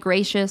 beautiful,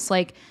 gracious,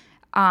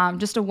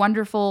 just a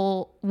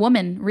wonderful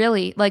woman,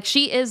 really.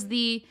 She is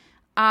the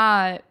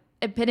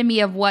epitome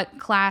of what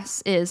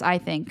class is, I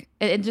think.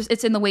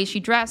 It's in the way she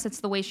dresses, it's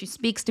the way she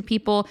speaks to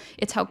people,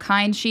 it's how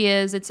kind she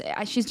is.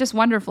 She's just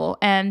wonderful.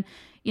 And,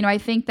 you know, I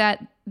think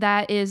that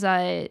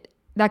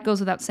goes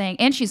without saying.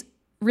 And she's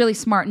really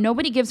smart.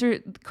 Nobody gives her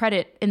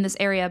credit in this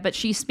area, but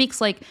she speaks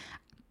like,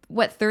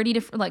 what, 30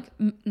 different, like,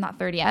 not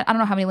 30, I don't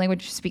know how many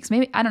languages she speaks,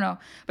 maybe, I don't know.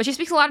 But she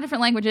speaks a lot of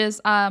different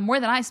languages, more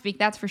than I speak,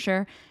 that's for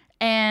sure.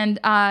 And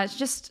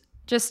it's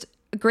just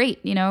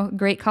great, you know,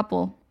 great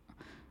couple.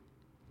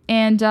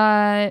 And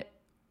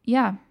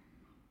yeah.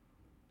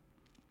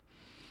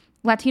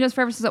 Latinos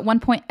Forever says at one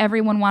point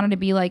everyone wanted to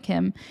be like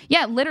him.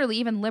 Yeah, literally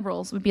even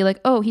liberals would be like,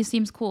 oh, he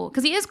seems cool.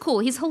 Because he is cool.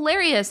 He's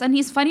hilarious and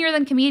he's funnier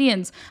than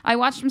comedians. I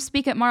watched him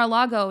speak at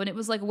Mar-a-Lago and it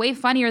was like way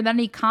funnier than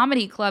any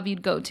comedy club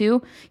you'd go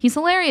to. He's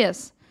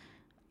hilarious.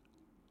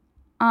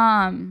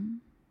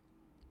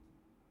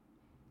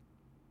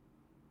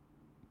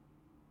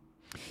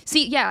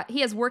 See, yeah,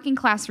 he has working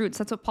class roots.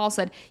 That's what Paul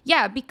said.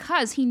 Yeah,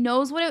 because he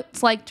knows what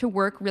it's like to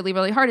work really,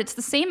 really hard. It's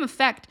the same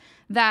effect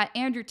that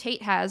Andrew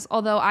Tate has,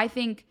 although I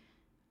don't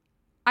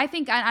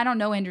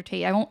know Andrew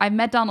Tate. I've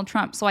met Donald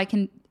Trump, so I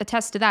can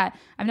attest to that.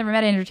 I've never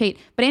met Andrew Tate.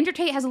 But Andrew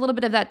Tate has a little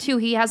bit of that too.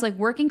 He has like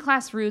working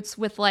class roots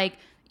with like,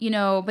 you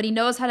know, but he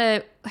knows how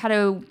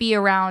to be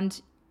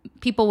around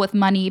people with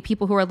money,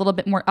 people who are a little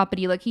bit more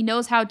uppity. Like he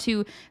knows how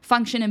to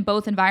function in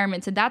both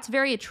environments. And that's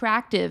very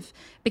attractive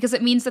because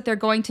it means that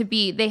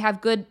they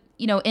have good,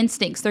 you know,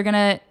 instincts. They're going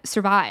to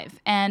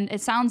survive. And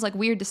it sounds like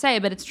weird to say,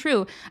 but it's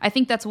true. I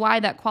think that's why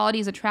that quality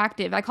is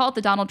attractive. I call it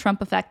the Donald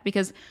Trump effect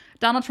because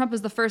Donald Trump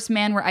is the first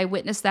man where I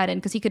witnessed that in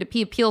because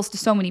he appeals to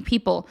so many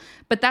people.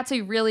 But that's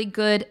a really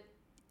good,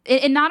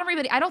 and not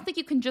everybody, I don't think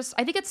you can just,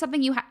 I think it's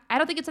something I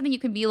don't think it's something you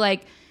can be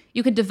like,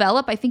 you can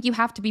develop. I think you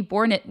have to be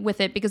born with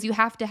it because you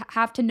have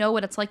to know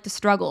what it's like to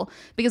struggle,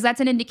 because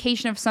that's an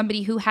indication of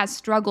somebody who has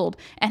struggled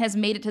and has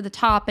made it to the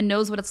top and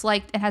knows what it's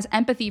like and has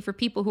empathy for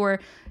people who are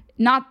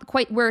not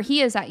quite where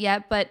he is at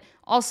yet, but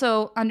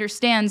also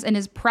understands and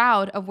is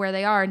proud of where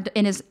they are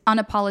and is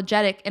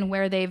unapologetic in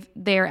where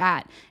they're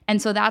at.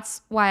 And so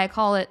that's why I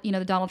call it, you know,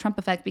 the Donald Trump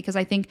effect, because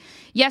I think,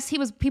 yes,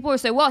 people will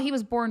say, well, he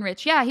was born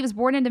rich. Yeah, he was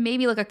born into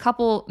maybe like a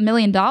couple $1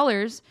 million,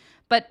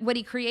 but what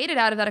he created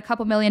out of that a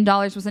couple $1 million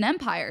was an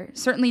empire,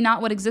 certainly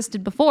not what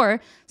existed before.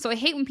 So I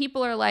hate when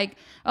people are like,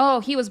 oh,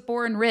 he was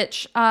born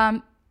rich.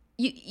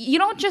 You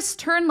don't just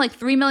turn like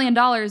 $3 million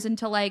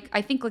into like,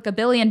 I think like $1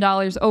 billion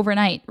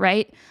overnight,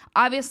 right?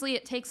 Obviously,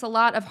 it takes a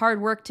lot of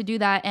hard work to do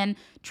that. And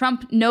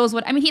Trump knows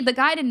the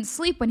guy didn't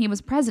sleep when he was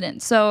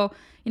president. So,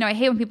 you know, I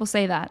hate when people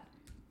say that.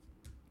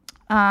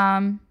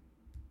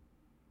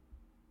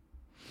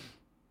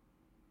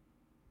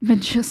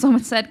 But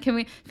someone said,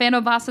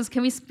 Fano Boss says,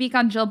 can we speak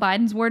on Jill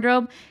Biden's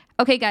wardrobe?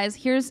 Okay, guys,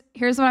 here's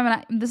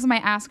what this is my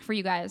ask for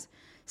you guys.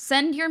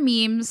 Send your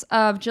memes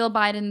of Jill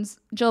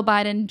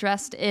Biden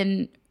dressed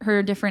in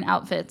her different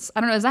outfits.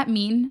 I don't know. Does that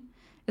mean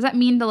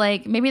to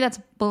like, maybe that's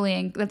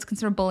bullying. That's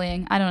considered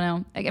bullying. I don't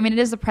know. I mean, it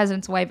is the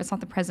president's wife. It's not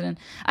the president.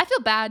 I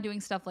feel bad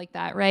doing stuff like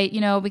that, right? You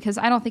know, because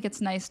I don't think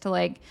it's nice to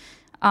like,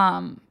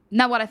 now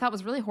what I thought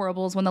was really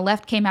horrible is when the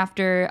left came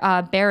after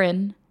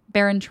Barron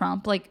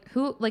Trump. Like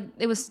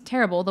it was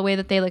terrible the way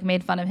that they like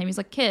made fun of him. He's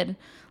like, kid,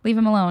 leave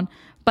him alone.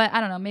 But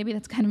I don't know, maybe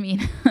that's kind of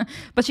mean.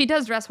 But she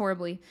does dress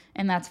horribly,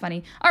 and that's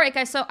funny. All right,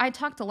 guys, so I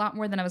talked a lot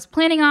more than I was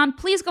planning on.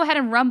 Please go ahead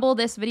and rumble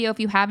this video if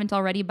you haven't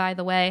already, by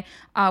the way.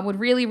 Would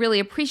really,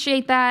 really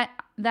appreciate that.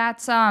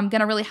 That's going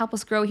to really help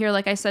us grow here,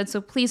 like I said. So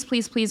please,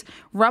 please, please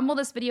rumble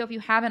this video if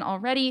you haven't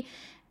already.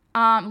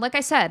 Like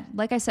I said.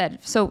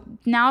 So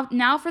now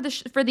for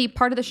the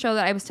part of the show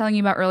that I was telling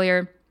you about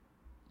earlier,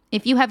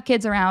 if you have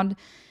kids around,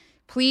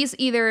 please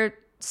either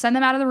send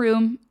them out of the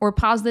room or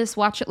pause this,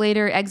 watch it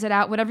later, exit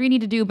out, whatever you need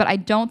to do. But I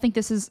don't think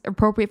this is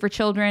appropriate for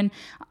children.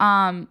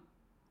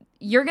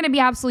 You're going to be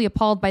absolutely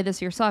appalled by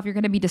this yourself. You're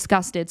going to be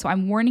disgusted. So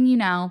I'm warning you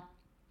now.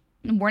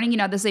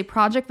 This is a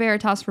Project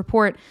Veritas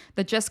report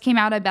that just came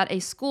out about a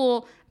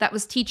school that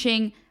was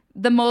teaching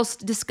the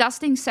most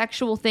disgusting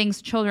sexual things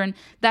to children,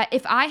 that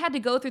if I had to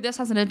go through this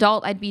as an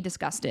adult, I'd be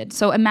disgusted.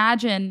 So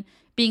imagine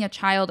being a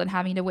child and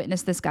having to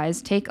witness this,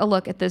 guys. Take a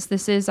look at this.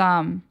 This is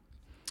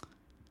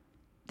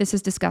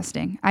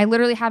disgusting. I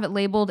literally have it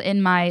labeled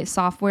in my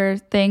software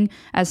thing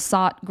as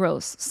SOT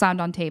gross.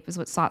 Sound on tape is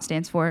what SOT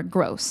stands for,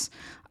 gross.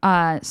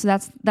 So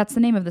that's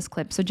the name of this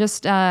clip. So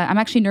just, I'm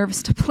actually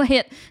nervous to play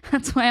it.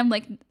 That's why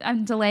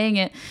I'm delaying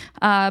it.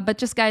 But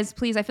just guys,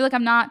 please, I feel like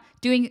I'm not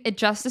doing it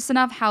justice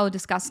enough how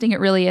disgusting it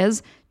really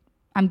is.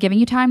 I'm giving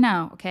you time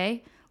now,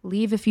 okay?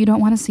 Leave if you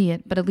don't want to see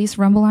it, but at least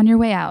rumble on your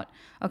way out.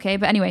 Okay,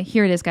 but anyway,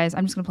 here it is, guys.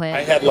 I'm just going to play it.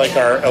 I had like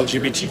our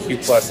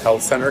LGBTQ plus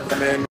health center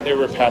come in. They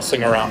were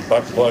passing around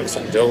butt plugs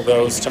and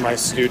dildos to my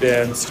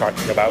students,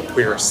 talking about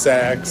queer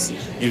sex,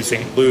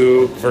 using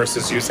lube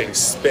versus using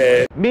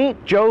spit.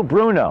 Meet Joe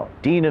Bruno,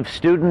 Dean of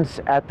Students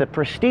at the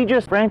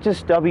prestigious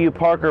Francis W.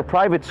 Parker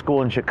Private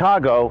School in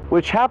Chicago,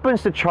 which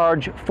happens to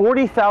charge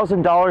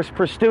 $40,000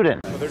 per student.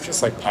 They're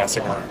just like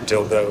passing around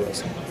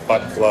dildos,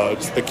 butt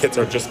plugs. The kids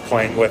are just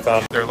playing with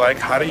them. They're like,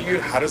 how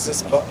does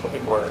this butt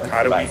plug work?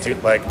 How do we do,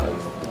 like,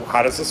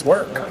 how does this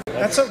work?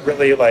 That's a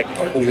really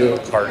cool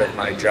part of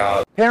my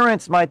job.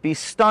 Parents might be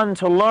stunned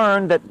to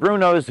learn that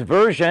Bruno's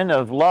version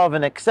of love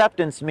and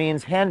acceptance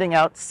means handing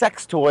out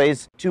sex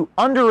toys to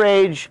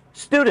underage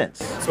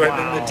students. So I've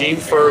been the dean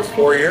for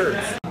 4 years.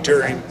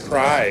 During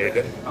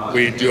Pride,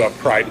 we do a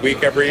Pride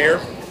Week every year,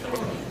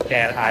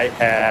 and I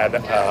had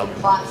our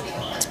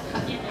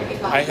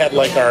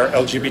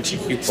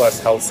LGBTQ plus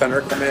health center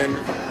come in.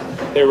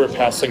 They were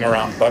passing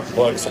around butt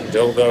plugs and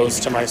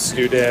dildos to my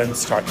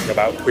students, talking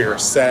about queer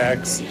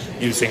sex,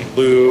 using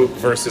lube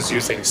versus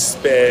using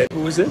spit.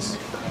 Who is this?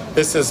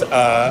 This is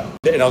an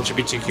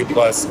LGBTQ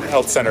plus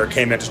health center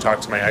came in to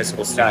talk to my high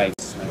school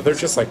students. Nice. They're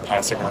just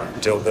passing around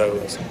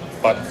dildos,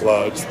 butt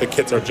plugs. The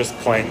kids are just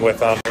playing with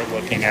them,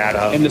 looking at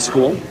them. In the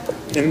school?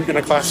 In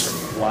a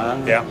classroom.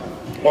 Wow. Yeah.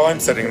 While I'm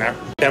sitting there.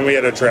 Then we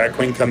had a drag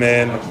queen come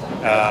in,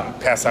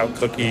 pass out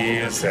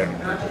cookies and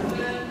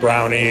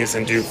brownies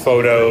and do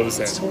photos.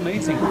 It's so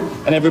amazing.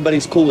 And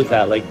everybody's cool with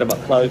that, the butt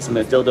plugs and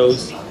the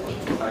dildos.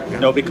 Yeah.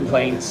 Nobody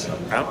complains.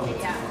 No.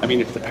 I mean,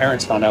 if the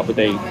parents found out, would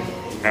they?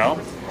 No.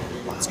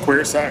 It's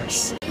queer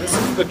sex. This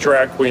is the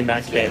drag queen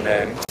that came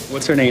in.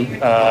 What's her name?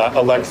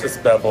 Alexis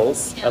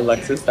Bevels.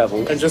 Alexis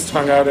Bevels. And just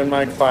hung out in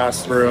my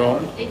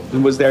classroom.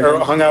 And was there? Or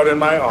hung out in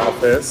my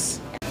office.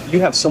 You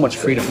have so much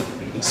freedom.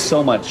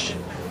 So much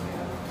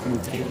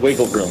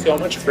wiggle room. So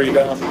much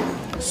freedom.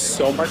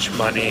 So much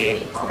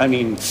money. I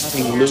mean,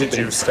 to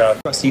do stuff.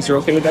 Trustees are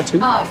okay with that too?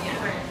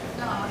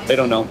 They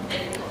don't know.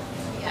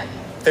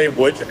 They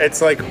would.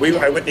 It's I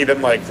wouldn't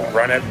even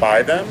run it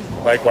by them.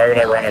 Why would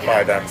I run it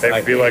by them?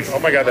 They'd be like, oh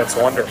my God, that's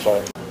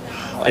wonderful.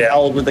 Yeah. How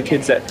old were the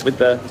kids with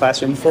the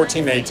classroom?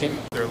 14, 18.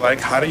 They're like,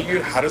 how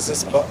does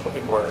this work?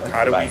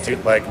 How do we do,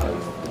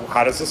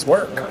 how does this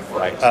work?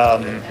 Right.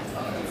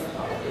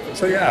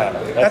 So yeah,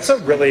 that's a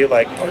really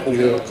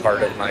cool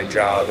part of my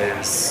job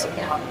is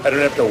I don't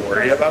have to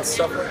worry about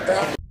stuff like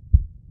that.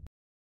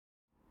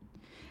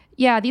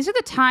 Yeah, these are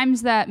the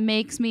times that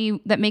make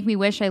me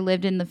wish I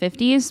lived in the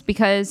 50s,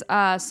 because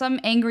some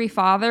angry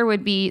father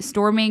would be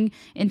storming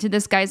into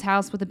this guy's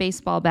house with a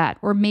baseball bat,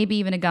 or maybe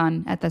even a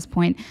gun at this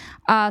point.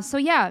 So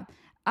yeah,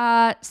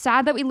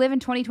 sad that we live in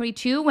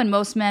 2022 when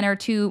most men are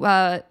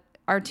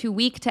too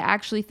weak to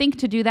actually think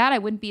to do that. I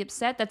wouldn't be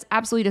upset. That's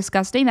absolutely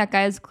disgusting. That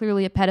guy is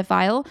clearly a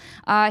pedophile.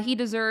 He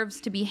deserves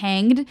to be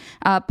hanged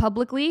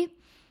publicly.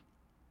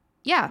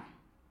 Yeah.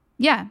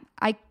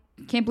 I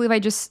can't believe I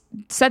just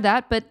said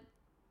that, but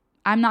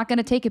I'm not going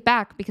to take it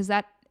back because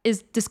that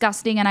is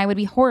disgusting, and I would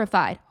be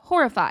horrified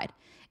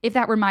if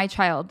that were my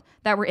child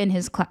that was in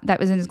his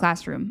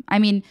classroom. I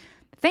mean,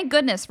 thank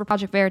goodness for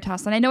Project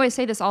Veritas. And I know I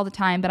say this all the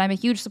time, but I'm a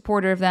huge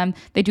supporter of them.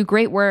 They do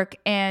great work,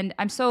 and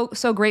I'm so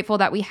grateful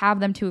that we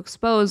have them to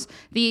expose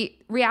the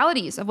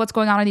realities of what's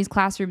going on in these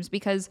classrooms,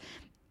 because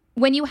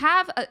when you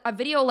have a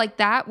video like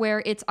that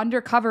where it's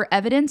undercover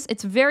evidence,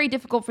 it's very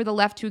difficult for the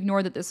left to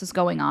ignore that this is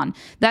going on.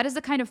 That is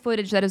the kind of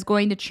footage that is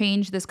going to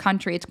change this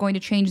country. It's going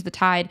to change the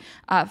tide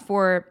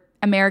for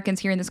Americans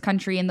here in this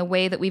country and the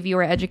way that we view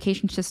our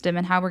education system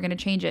and how we're going to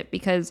change it,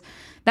 because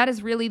that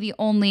is really the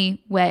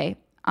only way.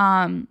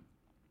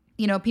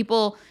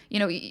 People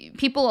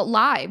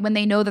lie when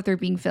they know that they're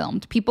being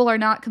filmed. People are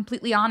not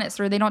completely honest,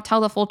 or they don't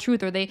tell the full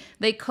truth, or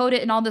they code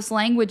it in all this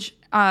language,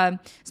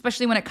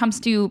 especially when it comes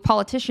to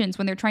politicians,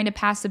 when they're trying to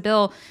pass a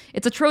bill.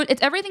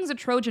 Everything's a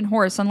Trojan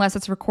horse unless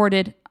it's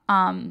recorded,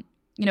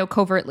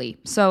 covertly.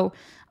 So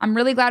I'm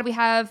really glad we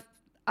have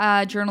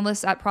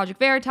journalists at Project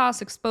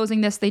Veritas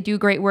exposing this. They do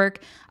great work.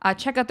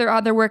 Check out their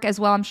other work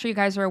as well. I'm sure you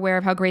guys are aware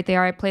of how great they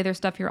are. I play their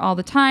stuff here all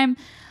the time.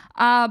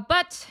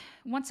 But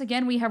once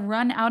again, we have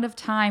run out of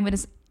time. It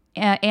is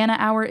Anna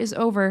Hour is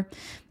over.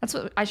 That's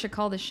what I should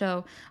call this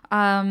show.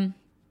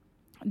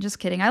 Just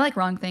kidding. I like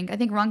Wrongthink. I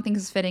think Wrongthink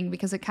is fitting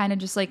because it kind of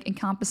just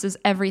encompasses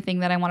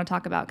everything that I want to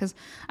talk about, because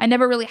I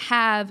never really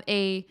have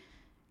a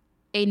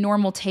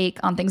normal take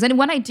on things. And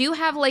when I do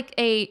have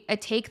a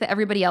take that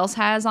everybody else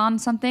has on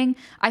something,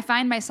 I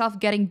find myself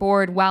getting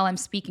bored while I'm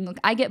speaking.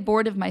 I get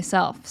bored of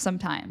myself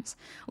sometimes.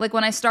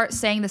 When I start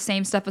saying the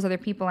same stuff as other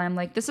people, I'm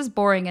like, this is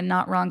boring and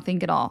not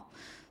Wrongthink at all.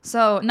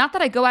 So not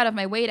that I go out of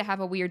my way to have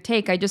a weird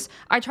take.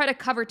 I try to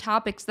cover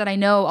topics that I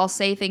know I'll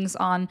say things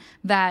on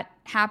that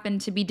happen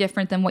to be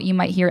different than what you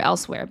might hear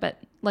elsewhere. But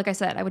like I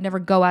said, I would never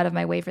go out of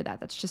my way for that.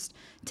 That's just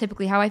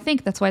typically how I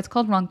think. That's why it's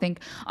called Wrongthink.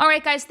 All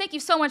right, guys, thank you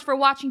so much for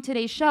watching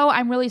today's show.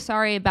 I'm really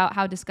sorry about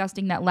how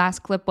disgusting that last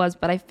clip was,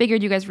 but I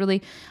figured you guys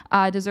really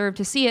deserve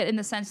to see it, in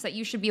the sense that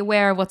you should be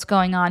aware of what's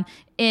going on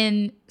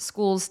in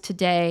schools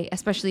today,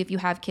 especially if you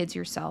have kids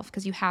yourself,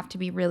 because you have to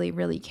be really,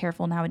 really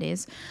careful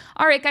nowadays.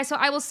 All right, guys, so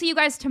I will see you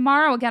guys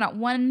tomorrow again at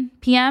 1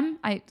 p.m.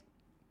 I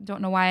don't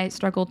know why I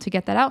struggled to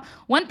get that out.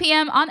 1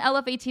 p.m. on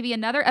LFA TV,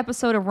 another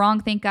episode of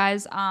Wrongthink,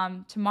 guys.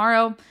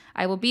 Tomorrow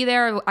I will be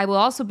there. I will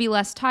also be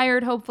less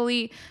tired,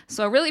 hopefully.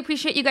 So I really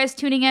appreciate you guys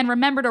tuning in.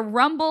 Remember to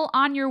rumble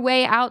on your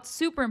way out.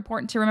 Super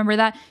important to remember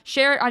that.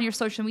 Share it on your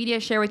social media.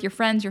 Share with your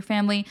friends, your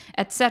family,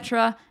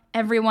 etc.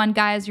 Everyone,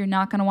 guys, you're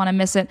not going to want to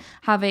miss it.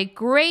 Have a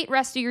great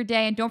rest of your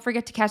day. And don't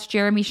forget to catch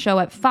Jeremy's show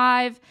at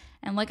 5.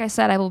 And like I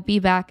said, I will be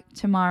back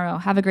tomorrow.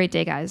 Have a great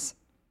day, guys.